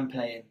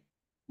playing.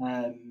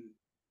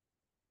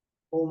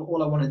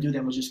 All I want to do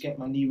then was just get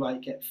my knee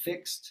right, get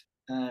fixed,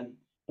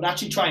 but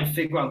actually try and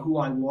figure out who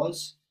I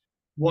was.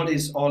 What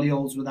is Ollie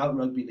Olds without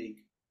rugby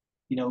league?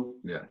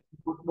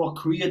 What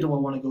career do I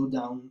want to go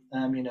down?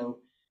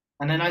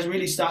 And then I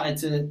really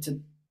started to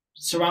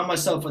surround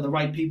myself with the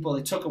right people.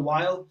 It took a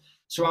while.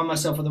 Surround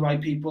myself with the right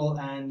people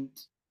and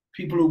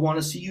people who want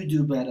to see you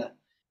do better,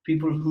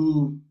 people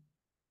who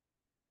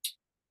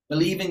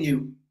believe in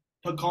you,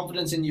 put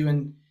confidence in you.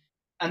 And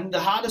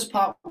the hardest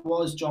part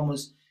was, John,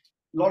 was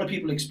a lot of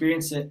people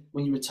experience it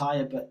when you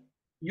retire, but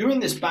you're in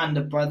this band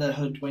of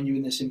brotherhood when you're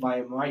in this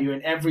environment, right? You're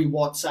in every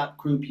WhatsApp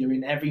group, you're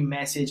in every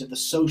message of the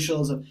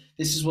socials of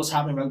this is what's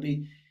happening in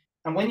rugby.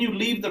 And when you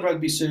leave the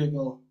rugby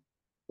circle,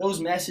 those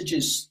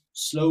messages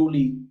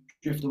slowly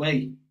drift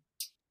away.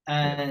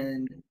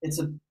 And it's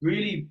a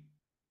really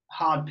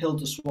hard pill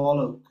to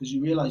swallow because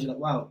you realize you're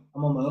like, wow,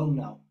 I'm on my own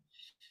now.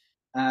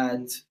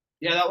 And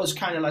yeah, that was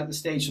kind of like the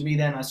stage for me.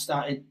 Then I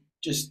started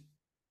just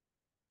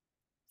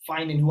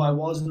finding who I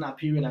was in that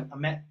period.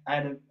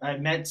 I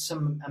met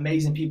some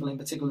amazing people, in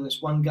particular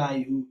this one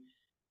guy who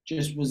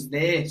just was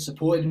there,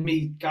 supported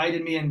me,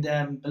 guided me,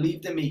 and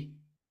believed in me.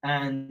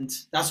 And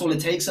that's all it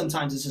takes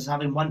sometimes, is just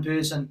having one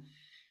person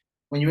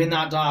when you're in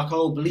that dark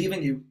hole believe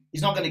in you.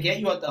 He's not going to get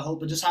you out the hole,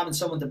 but just having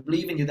someone to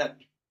believe in you that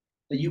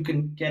you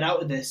can get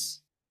out of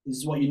this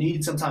is what you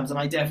need sometimes. And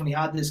I definitely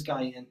had this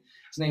guy, and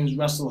his name was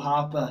Russell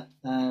Harper,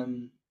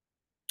 and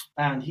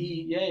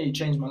he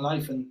changed my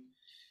life. And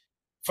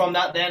from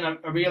that, then I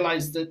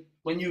realized that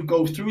when you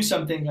go through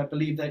something, I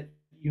believe that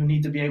you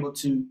need to be able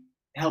to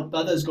help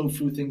others go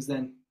through things.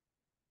 Then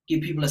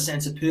give people a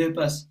sense of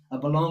purpose, a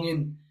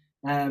belonging,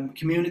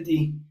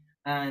 community,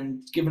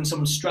 and giving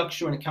someone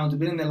structure and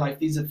accountability in their life.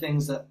 These are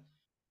things that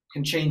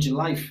can change your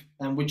life,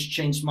 and which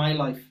changed my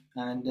life.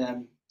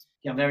 And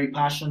I'm very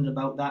passionate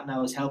about that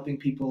now, is helping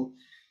people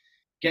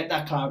get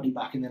that clarity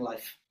back in their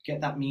life,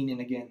 get that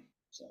meaning again.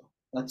 So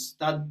that's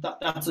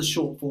a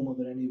short form of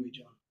it anyway,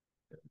 John.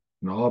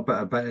 No, but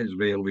I bet it's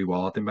real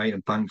rewarding, mate,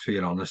 and thanks for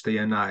your honesty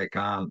in that. It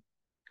can't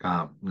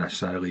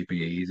necessarily be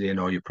easy. You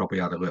know, you probably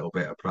had a little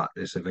bit of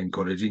practice of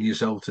encouraging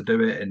yourself to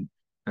do it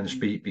and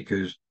speak,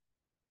 because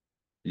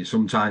you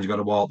sometimes got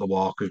to walk the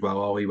walk as well,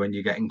 Ollie, when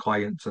you're getting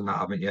clients and that,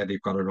 haven't you?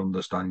 You've got to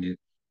understand, you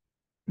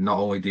not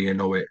only do you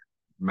know it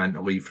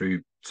mentally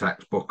through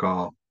textbook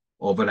or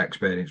other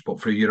experience,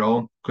 but through your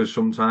own, because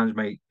sometimes,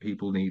 mate,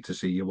 people need to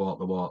see you walk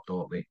the walk,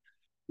 don't they?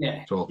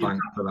 Yeah. So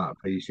thanks for that.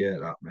 Appreciate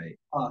that, mate.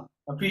 I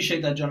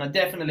appreciate that, John. I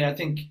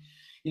think,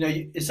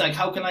 it's like,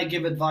 how can I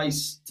give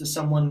advice to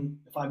someone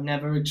if I've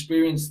never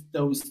experienced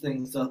those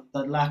things, that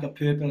lack of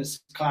purpose,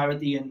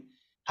 clarity, and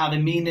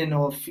having meaning,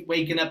 or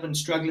waking up and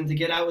struggling to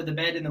get out of the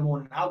bed in the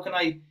morning? How can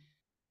I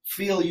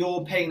feel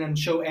your pain and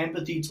show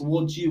empathy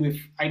towards you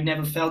if I've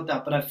never felt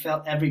that, but I've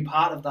felt every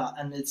part of that?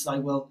 And it's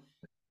like, well,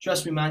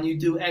 trust me, man, you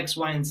do X,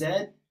 Y, and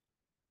Z,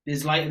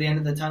 there's light at the end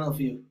of the tunnel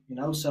for you,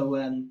 So,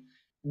 and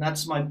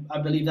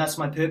I believe that's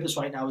my purpose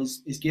right now,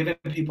 is giving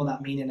people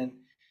that meaning and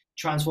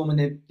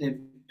transforming their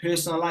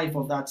personal life,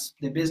 or that's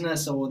their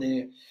business, or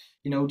their,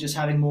 just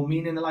having more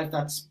meaning in their life.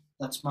 That's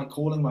my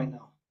calling right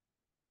now.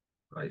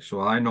 Right,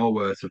 so I know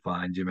where to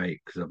find you,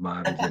 mate, because of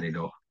my beginning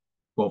up.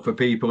 But for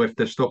people, if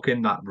they're stuck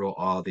in that rut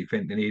or they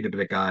think they need a bit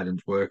of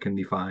guidance, where can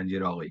they find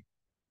you, Ollie?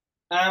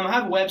 I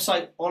have a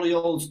website,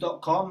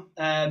 ollieolds.com.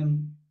 I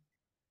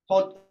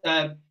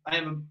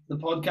have the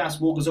podcast,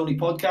 Walkers Only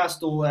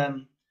Podcast, or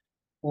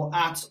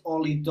at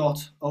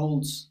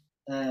ollie.olds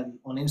on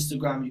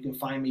Instagram. You can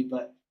find me.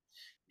 But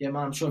yeah,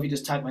 man, I'm sure if you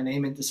just type my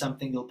name into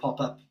something, it'll pop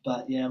up.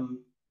 But yeah,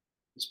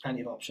 there's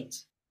plenty of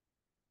options.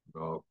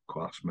 Oh,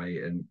 class,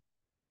 mate. And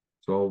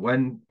so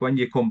when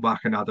you come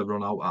back and had a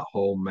run out at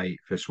home, mate,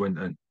 for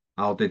Swinton,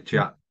 how did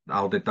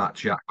that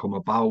chat come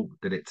about?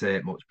 Did it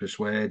take much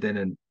persuading,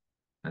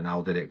 and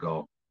how did it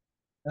go?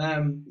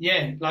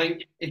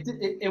 Like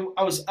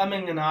I was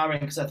umming and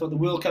ahhing, because I thought the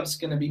World Cup's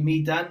going to be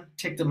me done,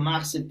 ticked a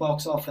massive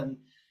box off, and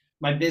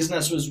my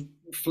business was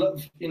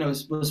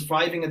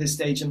thriving at this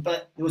stage.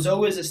 But there was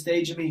always a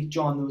stage of me,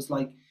 John. There was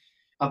like,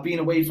 I've been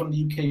away from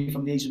the UK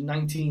from the age of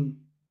 19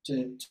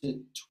 to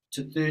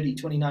 30,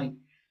 29.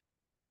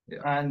 Yeah.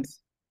 And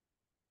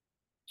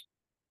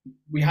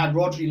we had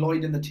Rodri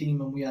Lloyd in the team,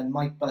 and we had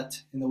Mike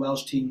Butt in the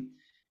Welsh team.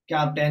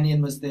 Gav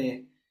Bennion was there.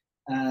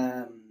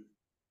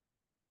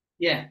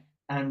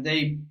 And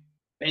they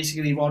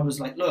basically, Rod was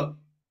like, look,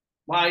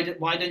 why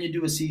don't you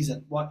do a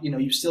season?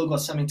 You've still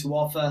got something to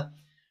offer.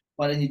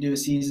 Why don't you do a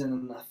season?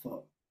 And I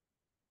thought,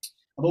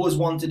 I've always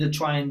wanted to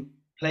try and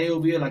play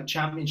over here, like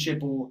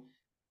Championship or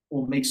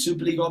make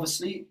Super League,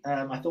 obviously.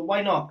 I thought,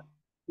 why not?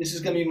 This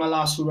is going to be my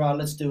last hurrah.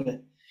 Let's do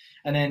it.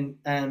 And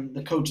then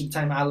the coach at the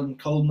time, Alan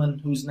Coleman,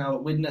 who's now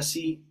at Widnes,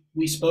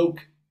 we spoke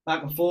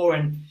back and forth,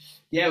 and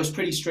yeah, it was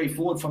pretty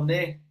straightforward from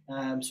there.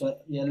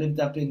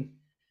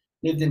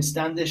 Lived in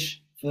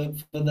Standish for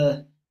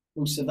the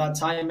most of that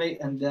time, mate,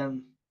 and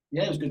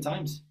it was good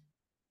times.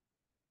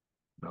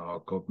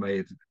 Oh, good,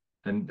 mate.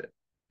 And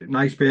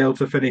nice to be able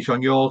to finish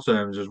on your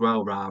terms as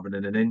well, rather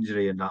than an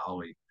injury in that,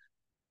 Ollie.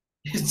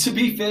 To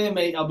be fair,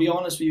 mate, I'll be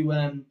honest with you.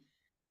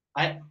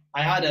 I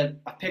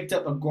picked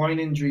up a groin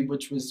injury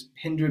which was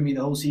hindering me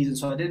the whole season,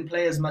 so I didn't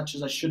play as much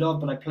as I should have,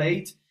 but I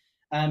played.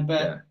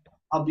 But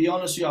I'll be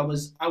honest with you,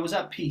 I was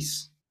at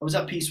peace. I was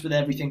at peace with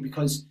everything,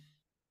 because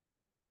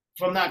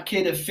from that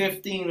kid at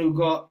 15 who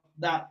got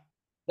that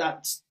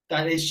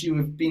issue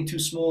of being too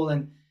small,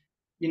 and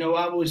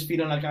I was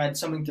feeling like I had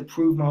something to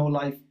prove my whole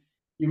life.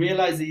 You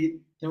realize the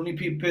only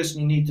person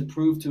you need to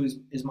prove to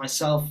is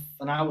myself,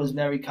 and I was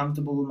very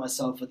comfortable with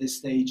myself at this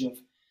stage of,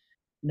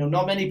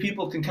 not many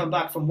people can come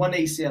back from one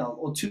ACL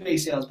or two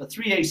ACLs, but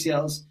three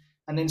ACLs,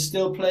 and then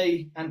still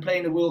play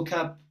in the World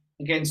Cup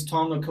against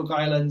Tonga, Cook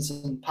Islands,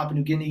 and Papua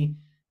New Guinea,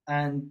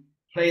 and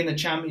play in the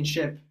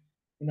Championship.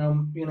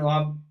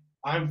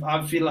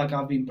 I feel like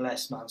I've been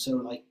blessed, man. So,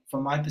 like,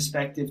 from my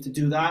perspective, to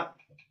do that,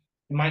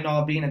 it might not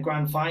have been a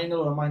grand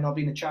final, or it might not have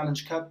been a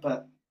Challenge Cup,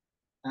 but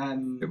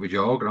it was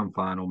your grand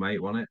final,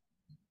 mate, wasn't it?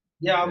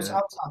 Yeah, I Yeah, was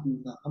happy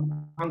with that.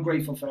 I'm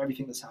grateful for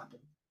everything that's happened.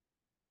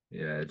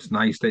 yeah. It's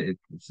nice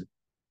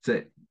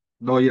that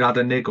though you had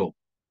a niggle,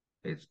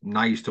 it's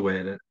nice to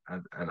wear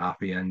a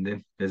happy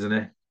ending, isn't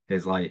it?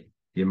 It's like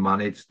you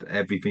managed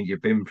everything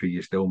you've been through,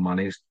 you still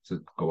managed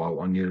to go out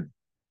on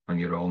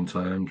your own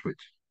terms,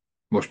 which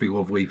must be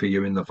lovely for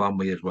you and the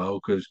family as well.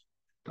 Because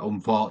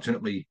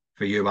unfortunately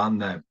for you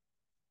and them,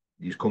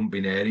 you couldn't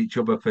be near each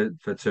other for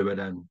two of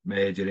them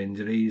major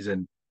injuries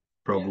and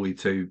Yeah, probably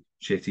two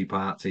shitty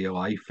parts of your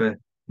life for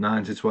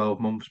 9 to 12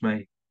 months,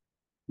 mate.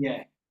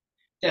 yeah,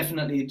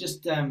 definitely.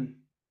 Just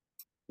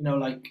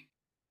like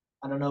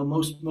I don't know,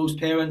 most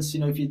parents,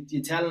 if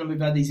you're telling them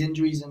we've had these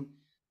injuries and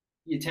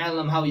you're telling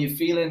them how you're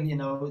feeling,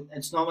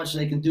 it's not much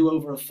they can do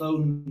over a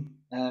phone.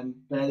 But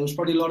there was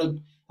probably a lot of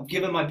I've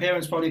given my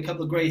parents probably a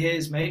couple of grey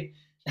hairs, mate.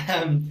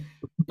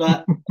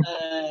 But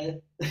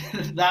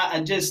that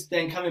and just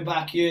then coming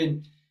back here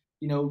and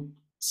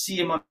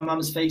seeing my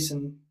mum's face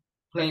and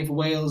playing for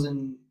Wales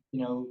and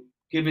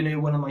giving her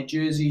one of my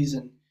jerseys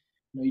and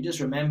you just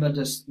remember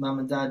just mum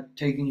and dad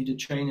taking you to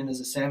training as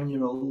a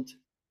 7-year-old.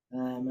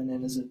 And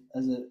then as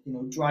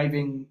a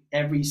driving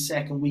every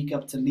second week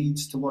up to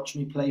Leeds to watch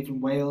me play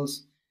from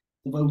Wales,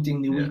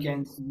 devoting the Yeah,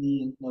 weekend to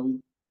me,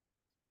 and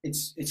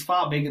it's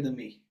far bigger than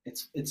me.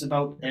 It's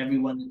about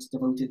everyone that's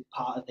devoted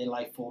part of their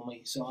life for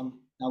me. So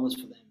that was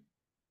for them.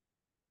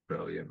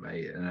 brilliant,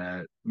 mate.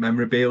 And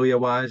memorabilia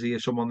wise, are you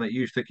someone that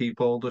used to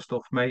keep all the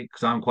stuff, mate?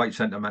 Because I'm quite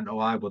sentimental.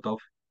 I would have.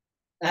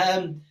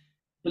 Um,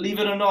 Believe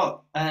it or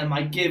not,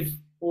 I give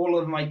all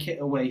of my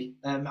kit away.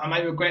 I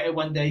might regret it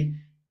one day.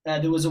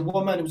 There was a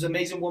woman, it was an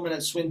amazing woman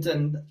at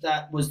Swinton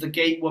that was the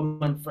gate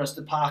woman for us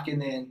to park in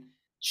there. And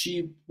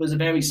she was a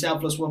very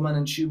selfless woman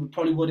and she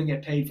probably wouldn't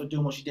get paid for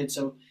doing what she did.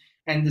 So,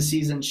 end of the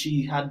season,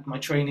 she had my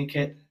training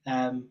kit.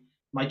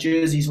 My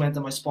jerseys went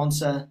to my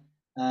sponsor.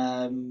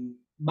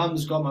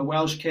 Mum's got my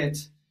Welsh kit.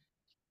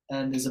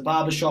 And there's a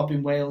barber shop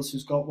in Wales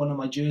who's got one of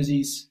my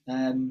jerseys.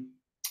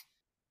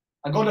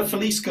 I got a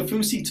Felice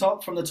Kafusi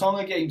top from the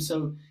Tonga game,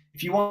 so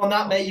if you want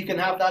that, mate, you can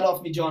have that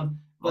off me, John.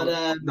 But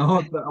Oh,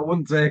 no, I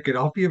wouldn't take it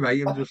off you,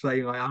 mate. I'm just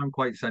saying, like, I'm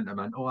quite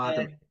sentimental. yeah, I'd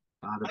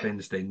have I,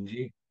 been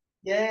stingy.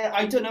 yeah,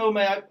 I don't know,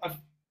 mate.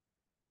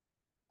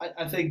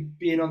 I think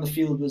being on the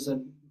field was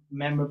a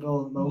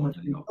memorable Oh, moment.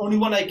 The only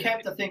one I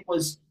kept, I think,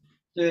 was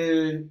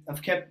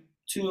I've kept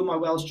two of my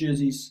Welsh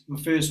jerseys.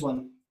 My first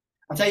one.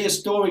 I'll tell you a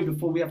story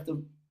before we have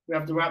to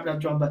wrap it up,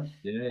 John. But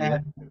yeah, uh,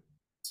 yeah.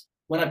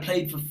 when I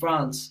played for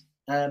France,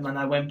 and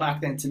I went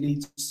back then to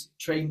Leeds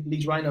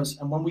Rhinos,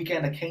 and one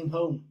weekend I came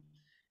home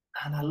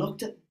and I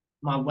looked at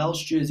my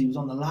Welsh jersey was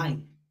on the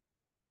line.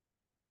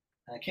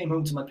 And I came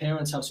home to my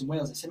parents' house in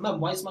Wales. I said, "Mum,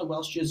 why is my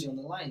Welsh jersey on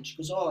the line?" She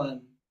goes, "Oh,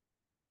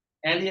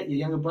 Elliot, your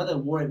younger brother,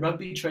 wore it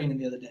rugby training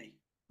the other day."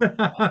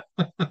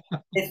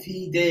 If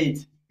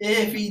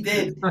he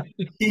did,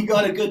 he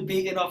got a good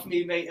beating off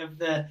me, mate, of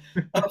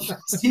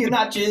seeing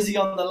that jersey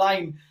on the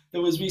line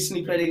that was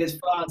recently played against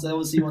France. I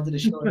obviously wanted to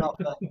show it off,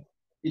 but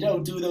you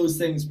don't do those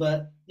things.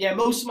 But yeah,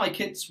 most of my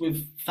kits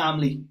with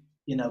family,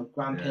 Yeah.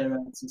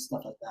 grandparents and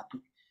stuff like that.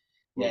 But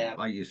Well, yeah,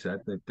 like you said,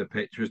 the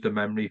pitch was the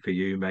memory for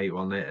you, mate,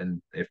 wasn't it?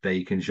 And if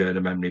they can share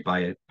the memory by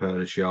a pair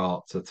of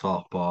shorts, a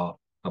top, or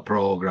a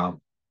program,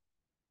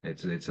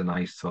 it's a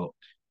nice touch.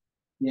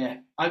 yeah,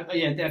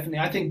 definitely.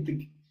 I think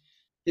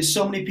there's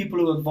so many people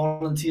who are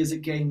volunteers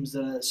at games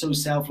that are so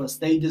selfless.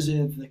 They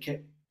deserve the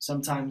kit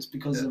sometimes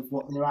because Yeah, of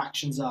what their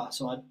actions are.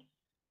 So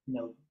you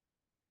know,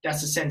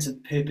 that's a sense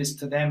of purpose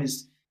to them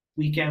is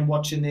weekend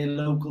watching their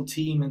local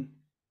team and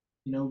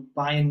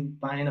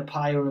buying a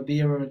pie or a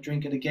beer or a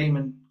drink at a game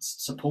and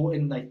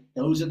supporting. Like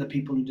those are the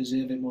people who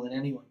deserve it more than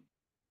anyone.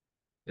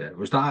 yeah.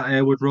 Was that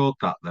Airwood Road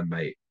that then,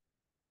 mate?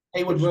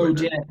 Haywood Road,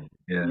 Swinton.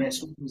 yeah, Yeah,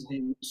 yes, it was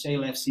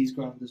Sale FC's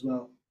ground as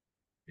well.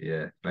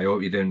 yeah. I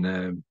hope you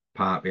didn't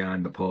park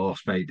behind the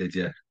post, mate, did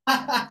you?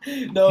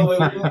 No, we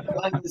were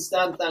behind the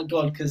stand, thank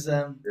God, because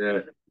Yeah.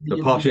 The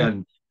you, posh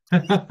end.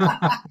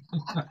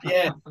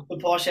 yeah, the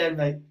posh end,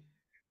 mate.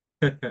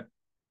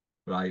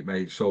 Right,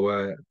 mate.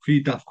 So,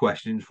 three daft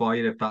questions for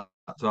you, if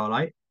that's all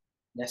right.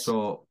 Yes.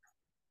 So,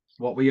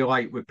 what were you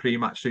like with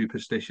pre-match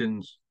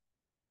superstitions?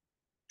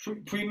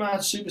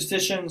 Pre-match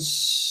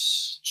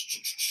superstitions.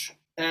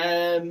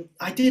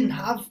 I didn't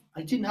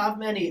have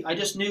many. I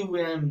just knew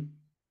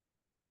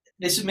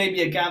this is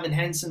maybe a Gavin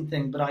Henson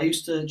thing, but I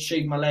used to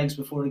shave my legs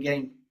before a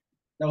game.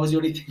 That was the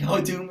only thing I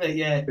would do, mate.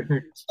 Yeah,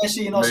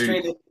 especially in Mood.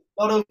 Australia.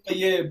 Not over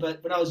here,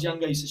 but when I was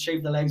younger, I used to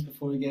shave the legs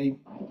before a game.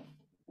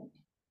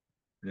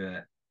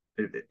 Yeah.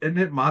 Isn't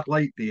it mad,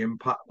 like, the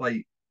impact,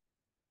 like,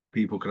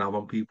 people can have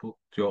on people?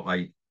 Do you know,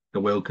 like, the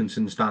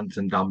Wilkinson stance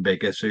and Dan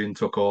Bigger soon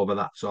took over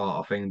that sort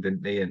of thing,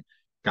 didn't they? And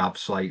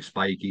Gav's, like,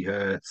 spiky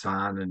hair,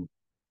 tan, and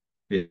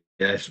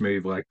yeah,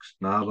 smooth legs.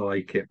 Nah, I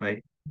like it,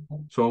 mate.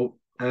 So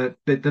the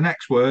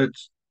next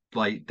words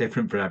like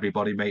different for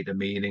everybody, mate. The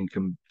meaning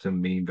can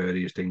mean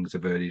various things to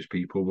various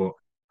people. But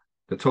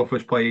the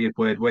toughest player you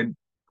played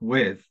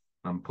with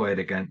and played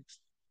against.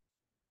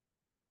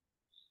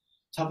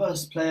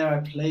 Toughest player I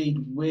played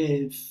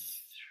with.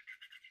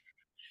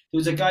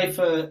 was a guy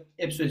for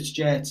Ipswich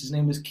Jets. His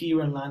name was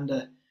Kieran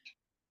Lander.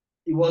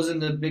 He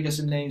wasn't the biggest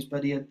of names,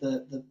 but he had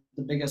the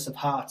biggest of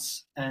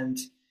hearts. And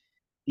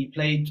he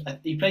played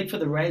for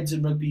the Reds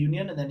in Rugby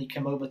Union, and then he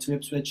came over to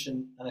Ipswich,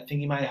 and I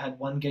think he might have had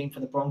one game for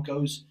the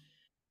Broncos.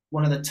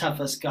 One of the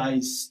toughest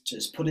guys,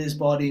 just put his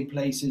body in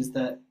places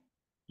that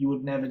you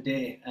would never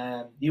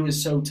dare. He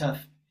was so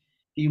tough.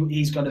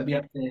 He's got to be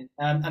up there.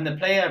 And the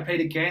player I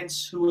played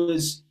against who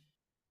was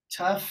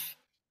tough.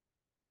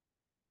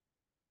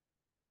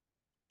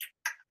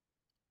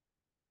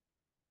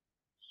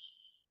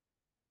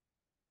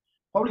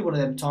 Probably one of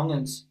them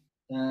Tongans.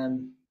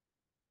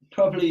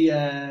 Probably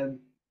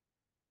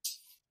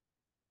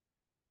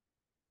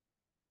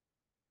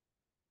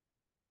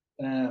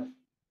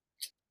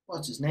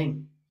what's his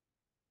name?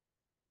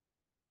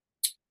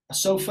 A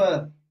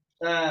sofa.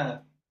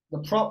 The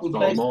prop we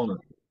played.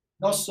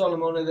 Not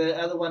Solomon, the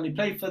other one. He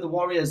played for the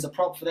Warriors, the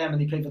prop for them, and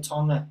he played for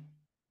Tonga.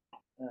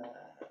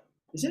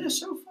 Is it a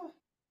sofa?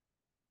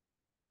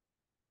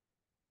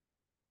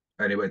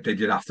 Anyway, did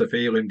you have to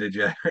feel him, did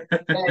you?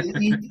 Yeah,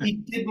 he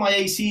did my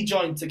AC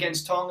joint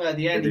against Tonga at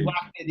the end. He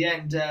whacked me at the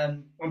end.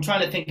 I'm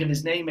trying to think of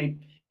his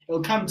name.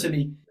 It'll come to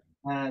me.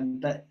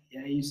 But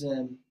yeah, he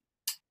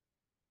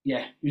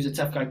was a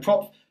tough guy.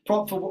 Prop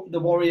for the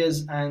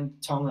Warriors and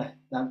Tonga.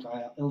 That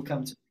guy. It'll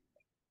come to me.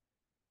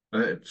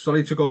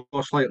 Sorry to go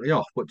slightly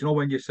off, but do you know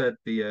when you said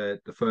the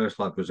first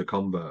lad was a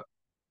convert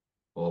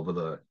over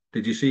there?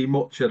 Did you see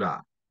much of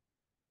that?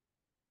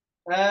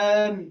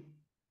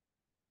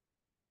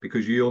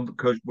 Because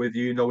with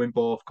you knowing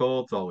both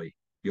codes, Ollie,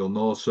 you'll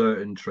know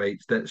certain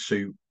traits that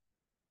suit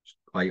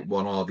like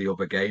one or the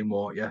other game,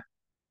 won't you?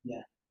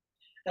 Yeah.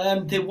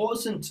 There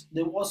wasn't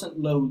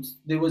loads.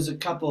 There was a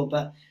couple,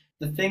 but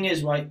the thing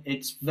is, right?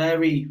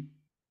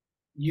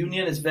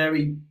 Union is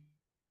very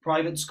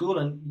private school,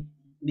 and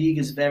league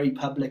is very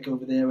public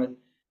over there,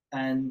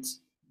 and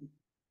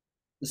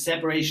the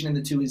separation in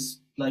the two is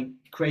like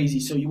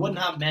crazy. So you wouldn't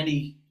have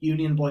many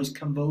Union boys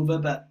come over,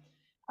 but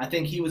I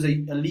think he was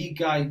a league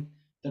guy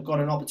that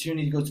got an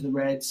opportunity to go to the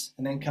Reds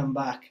and then come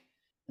back.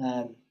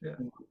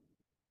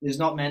 There's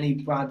not many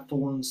Brad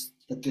Thorns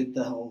that did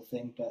the whole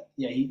thing, but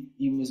yeah,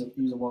 he was a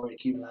warrior.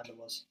 Kieran Lander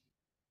was.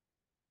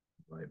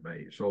 Right,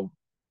 mate. So,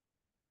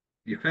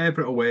 your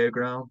favourite away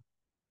ground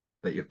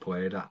that you've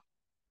played at?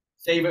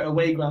 Favourite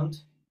away ground?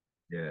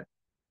 Yeah.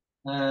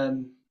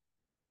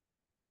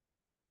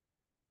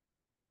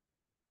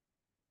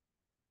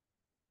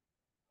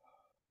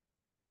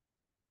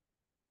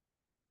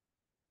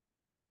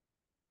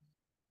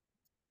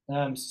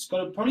 It's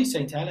got to probably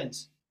St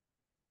Helens.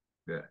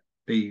 Yeah.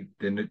 The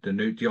new.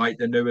 Do you like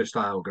the newer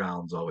style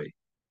grounds, Ollie?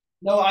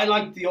 No, I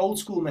like the old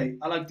school, mate.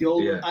 I like the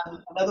old. Yeah. And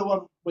another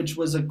one, which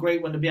was a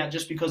great one to be at,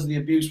 just because of the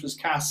abuse, was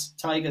Cass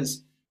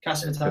Tigers.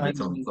 Cass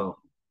Tigers.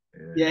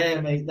 Yeah,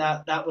 mate.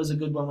 That was a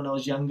good one when I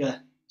was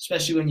younger,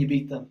 especially when you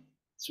beat them.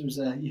 So it was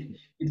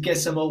you'd get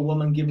some old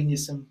woman giving you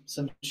some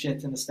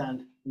shit in the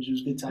stand, which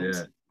was good times.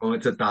 Yeah. Well,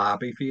 it's a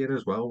derby for you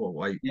as well,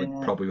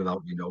 probably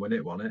without you knowing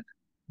it, wasn't it?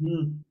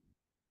 Mm.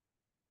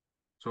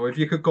 So if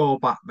you could go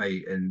back,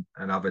 mate, and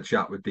have a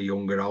chat with the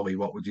younger Ollie,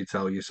 what would you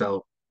tell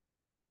yourself?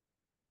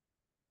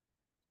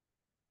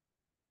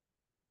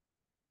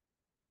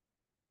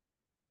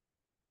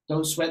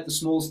 Don't sweat the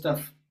small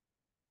stuff.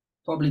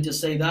 Probably just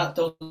say that.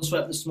 Don't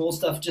sweat the small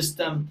stuff. Just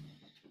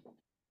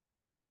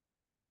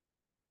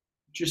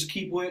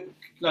keep work.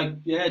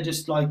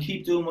 Just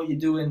keep doing what you're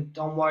doing.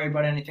 Don't worry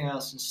about anything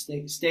else,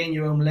 and stay in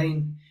your own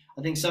lane.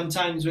 I think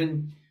sometimes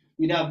when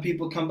we'd have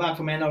people come back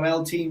from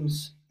NRL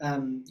teams,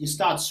 you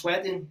start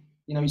sweating.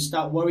 You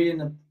start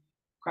worrying.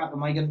 Crap,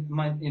 am I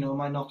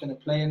not going to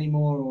play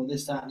anymore, or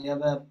this, that, and the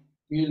other?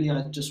 Really,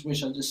 I just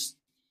wish I just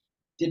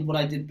did what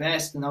I did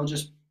best, and I was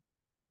just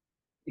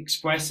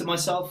expressing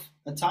myself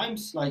at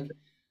times. Like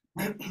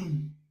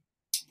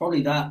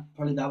probably that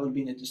would have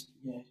been it. Just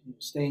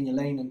stay in your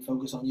lane and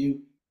focus on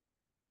you.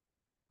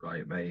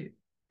 Right, mate.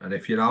 And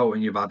if you're out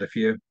and you've had a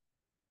few,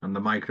 and the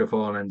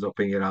microphone ends up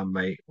in your hand,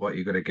 mate, what are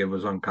you going to give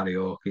us on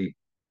karaoke?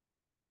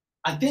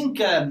 I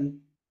think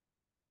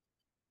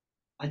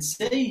I'd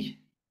say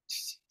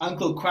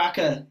Uncle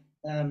Cracker.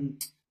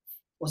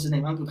 What's his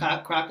name? Uncle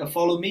Cracker.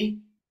 Follow me.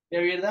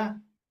 Area of that.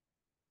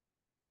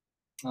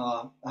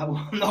 Oh, I'm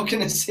not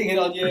going to sing it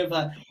on you,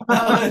 but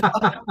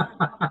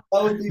that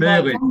would be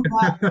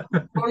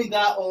probably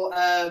that, or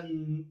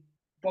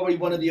probably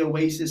one of the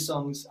Oasis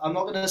songs. I'm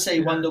not going to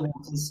say Wonder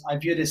Waters.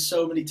 I've heard it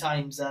so many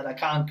times that I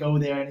can't go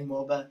there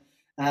anymore. But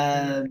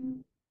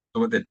something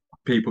that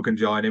people can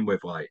join in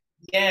with, like.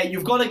 Yeah,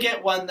 you've got to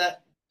get one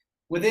that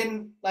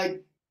within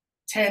like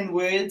 10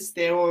 words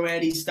they're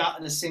already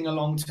starting to sing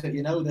along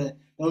to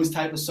those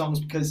type of songs,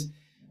 because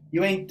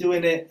you ain't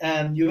doing it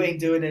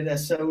a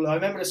solo. I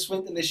remember at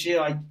Swinton this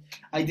year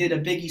I did a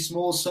Biggie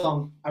Smalls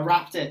song. I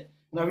rapped it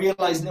and I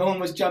realised no one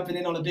was jumping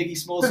in on a Biggie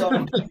Smalls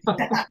song.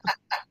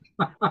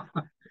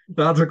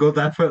 That's a good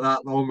effort,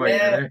 that though,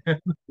 mate.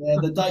 Yeah,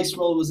 the dice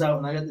roll was out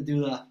and I had to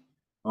do that.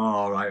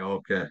 All right,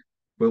 okay.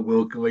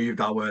 We'll leave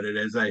that where it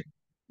is, eh?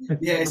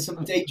 Yeah,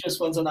 some dangerous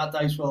ones on that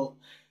dice roll.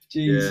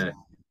 Jeez. Yeah.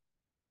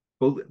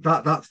 Well,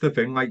 that's the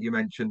thing. Like you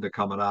mentioned, the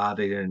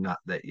camaraderie and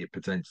that you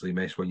potentially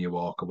miss when you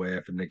walk away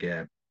from the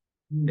game.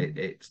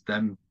 It's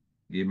them.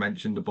 You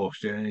mentioned the bus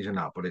journeys and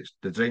that, but it's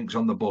the drinks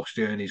on the bus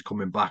journeys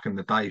coming back and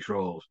the dice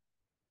rolls.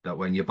 That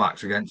when your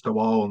back's against the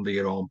wall under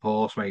your own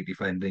post, mate,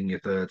 defending your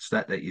third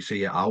step, that you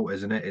see it out,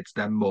 isn't it? It's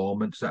them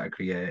moments that are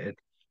created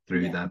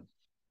through Yeah. them.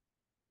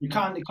 You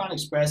can't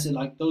express it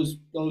like those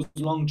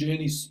long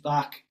journeys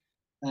back,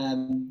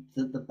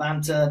 the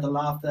banter, the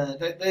laughter.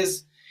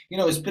 There's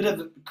it's a bit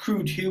of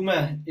crude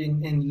humor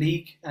in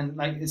league, and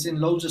like it's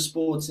in loads of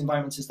sports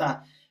environments. It's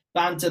that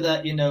banter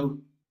that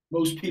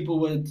most people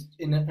would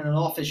in an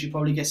office you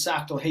probably get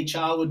sacked or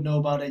HR would know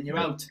about it and you're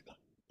out.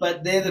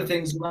 But they're the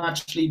things that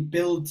actually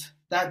build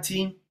that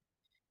team.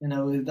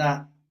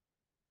 That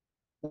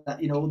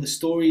the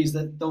stories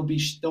that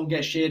don't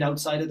get shared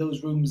outside of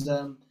those rooms.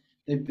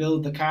 They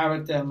build the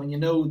character, and when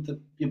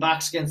your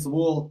back's against the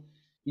wall,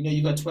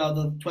 you've got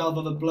 12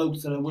 other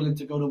blokes that are willing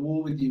to go to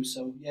war with you.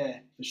 So yeah,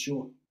 for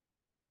sure.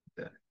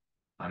 Yeah.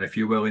 And if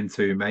you're willing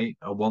to, mate,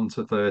 a 1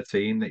 to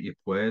 13 that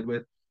you've played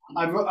with.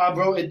 I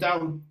wrote it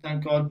down.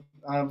 Thank God.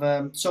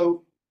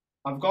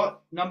 I've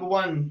got number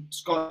 1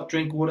 Scott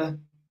Drinkwater.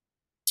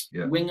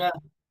 Yeah. Winger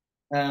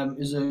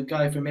is a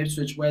guy from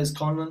Ipswich, Wes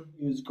Conlon.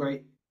 He was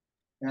great.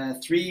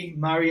 3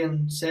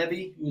 Marion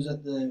Sevi, who was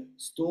at the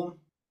Storm.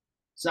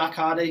 Zach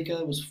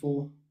Hardacre was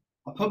 4.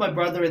 I put my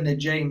brother in there,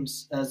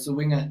 James, as the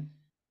winger,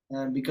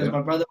 because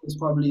my brother was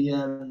probably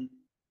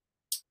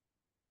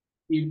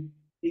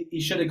he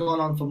should have gone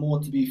on for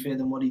more, to be fair,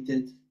 than what he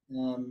did.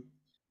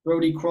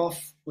 Brodie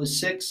Croft was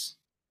 6.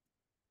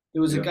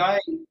 There was a guy,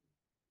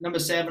 number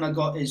 7 I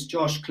got is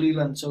Josh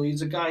Cleland. So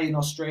he's a guy in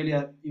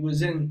Australia.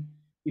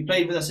 He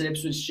played with us at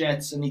Ipswich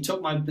Jets, and he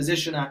took my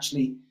position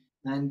actually.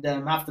 And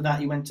after that,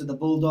 he went to the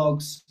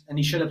Bulldogs, and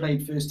he should have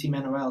played first team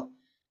NRL.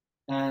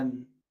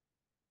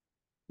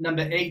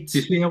 Number 8. Do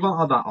you see a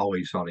lot of that,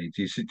 Ollie? Sorry,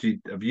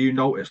 have you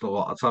noticed a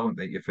lot of talent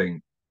that you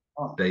think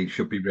they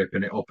should be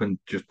ripping it up and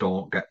just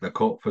don't get the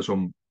cut for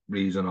some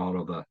reason or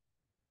other?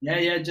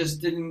 Yeah,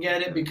 just didn't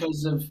get it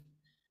because of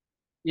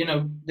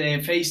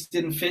their face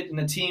didn't fit in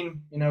the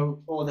team,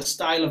 or the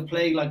style of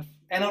play. Like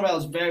NRL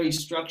is very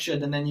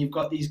structured, and then you've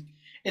got these.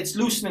 It's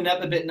loosening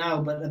up a bit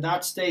now, but at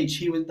that stage,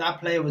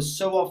 that player was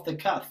so off the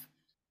cuff,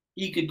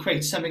 he could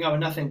create something out of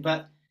nothing.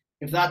 But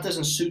if that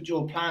doesn't suit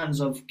your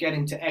plans of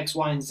getting to X,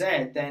 Y, and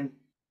Z, then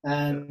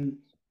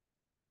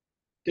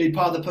they'd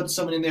rather put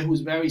someone in there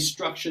who's very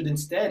structured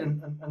instead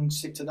and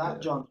stick to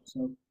that, John.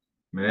 So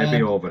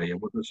maybe over here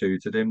would have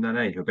suited him then,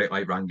 eh? A bit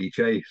like Rangi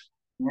Chase.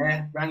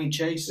 Yeah, Rangi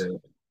Chase. Yeah.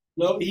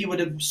 Look, he would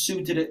have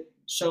suited it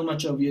so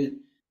much of you.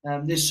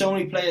 There's so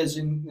many players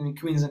in the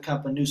Queensland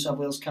Cup and New South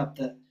Wales Cup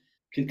that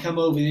could come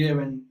over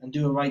here and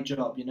do a right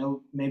job.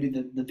 Maybe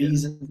the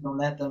visas don't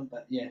let them,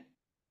 but yeah.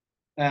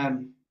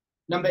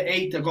 Number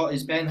 8 I got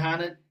is Ben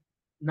Hannett.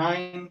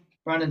 9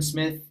 Brandon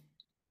Smith.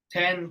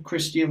 10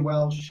 Christian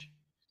Welsh.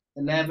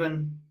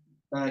 11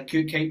 Kurt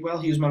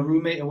Capewell. He was my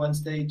roommate at one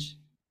stage.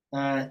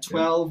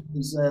 12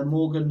 is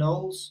Morgan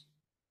Knowles.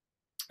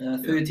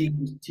 13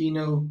 was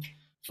Tino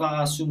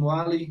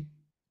Fa'asumwali.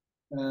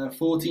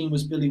 14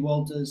 was Billy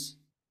Walters.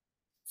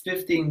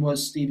 15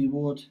 was Stevie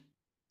Ward.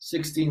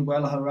 16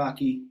 Wella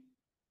Haraki.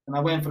 And I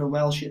went for the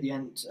Welsh at the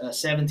end.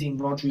 17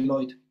 Rodri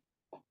Lloyd.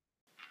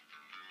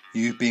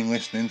 You've been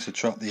listening to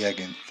Trot the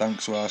Eggin.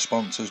 Thanks to our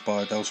sponsors,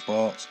 Bydell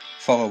Sports.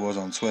 Follow us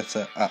on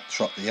Twitter at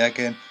Trot the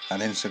Eggin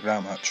and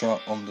Instagram at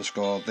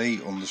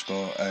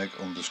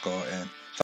Trot_the_egg_in.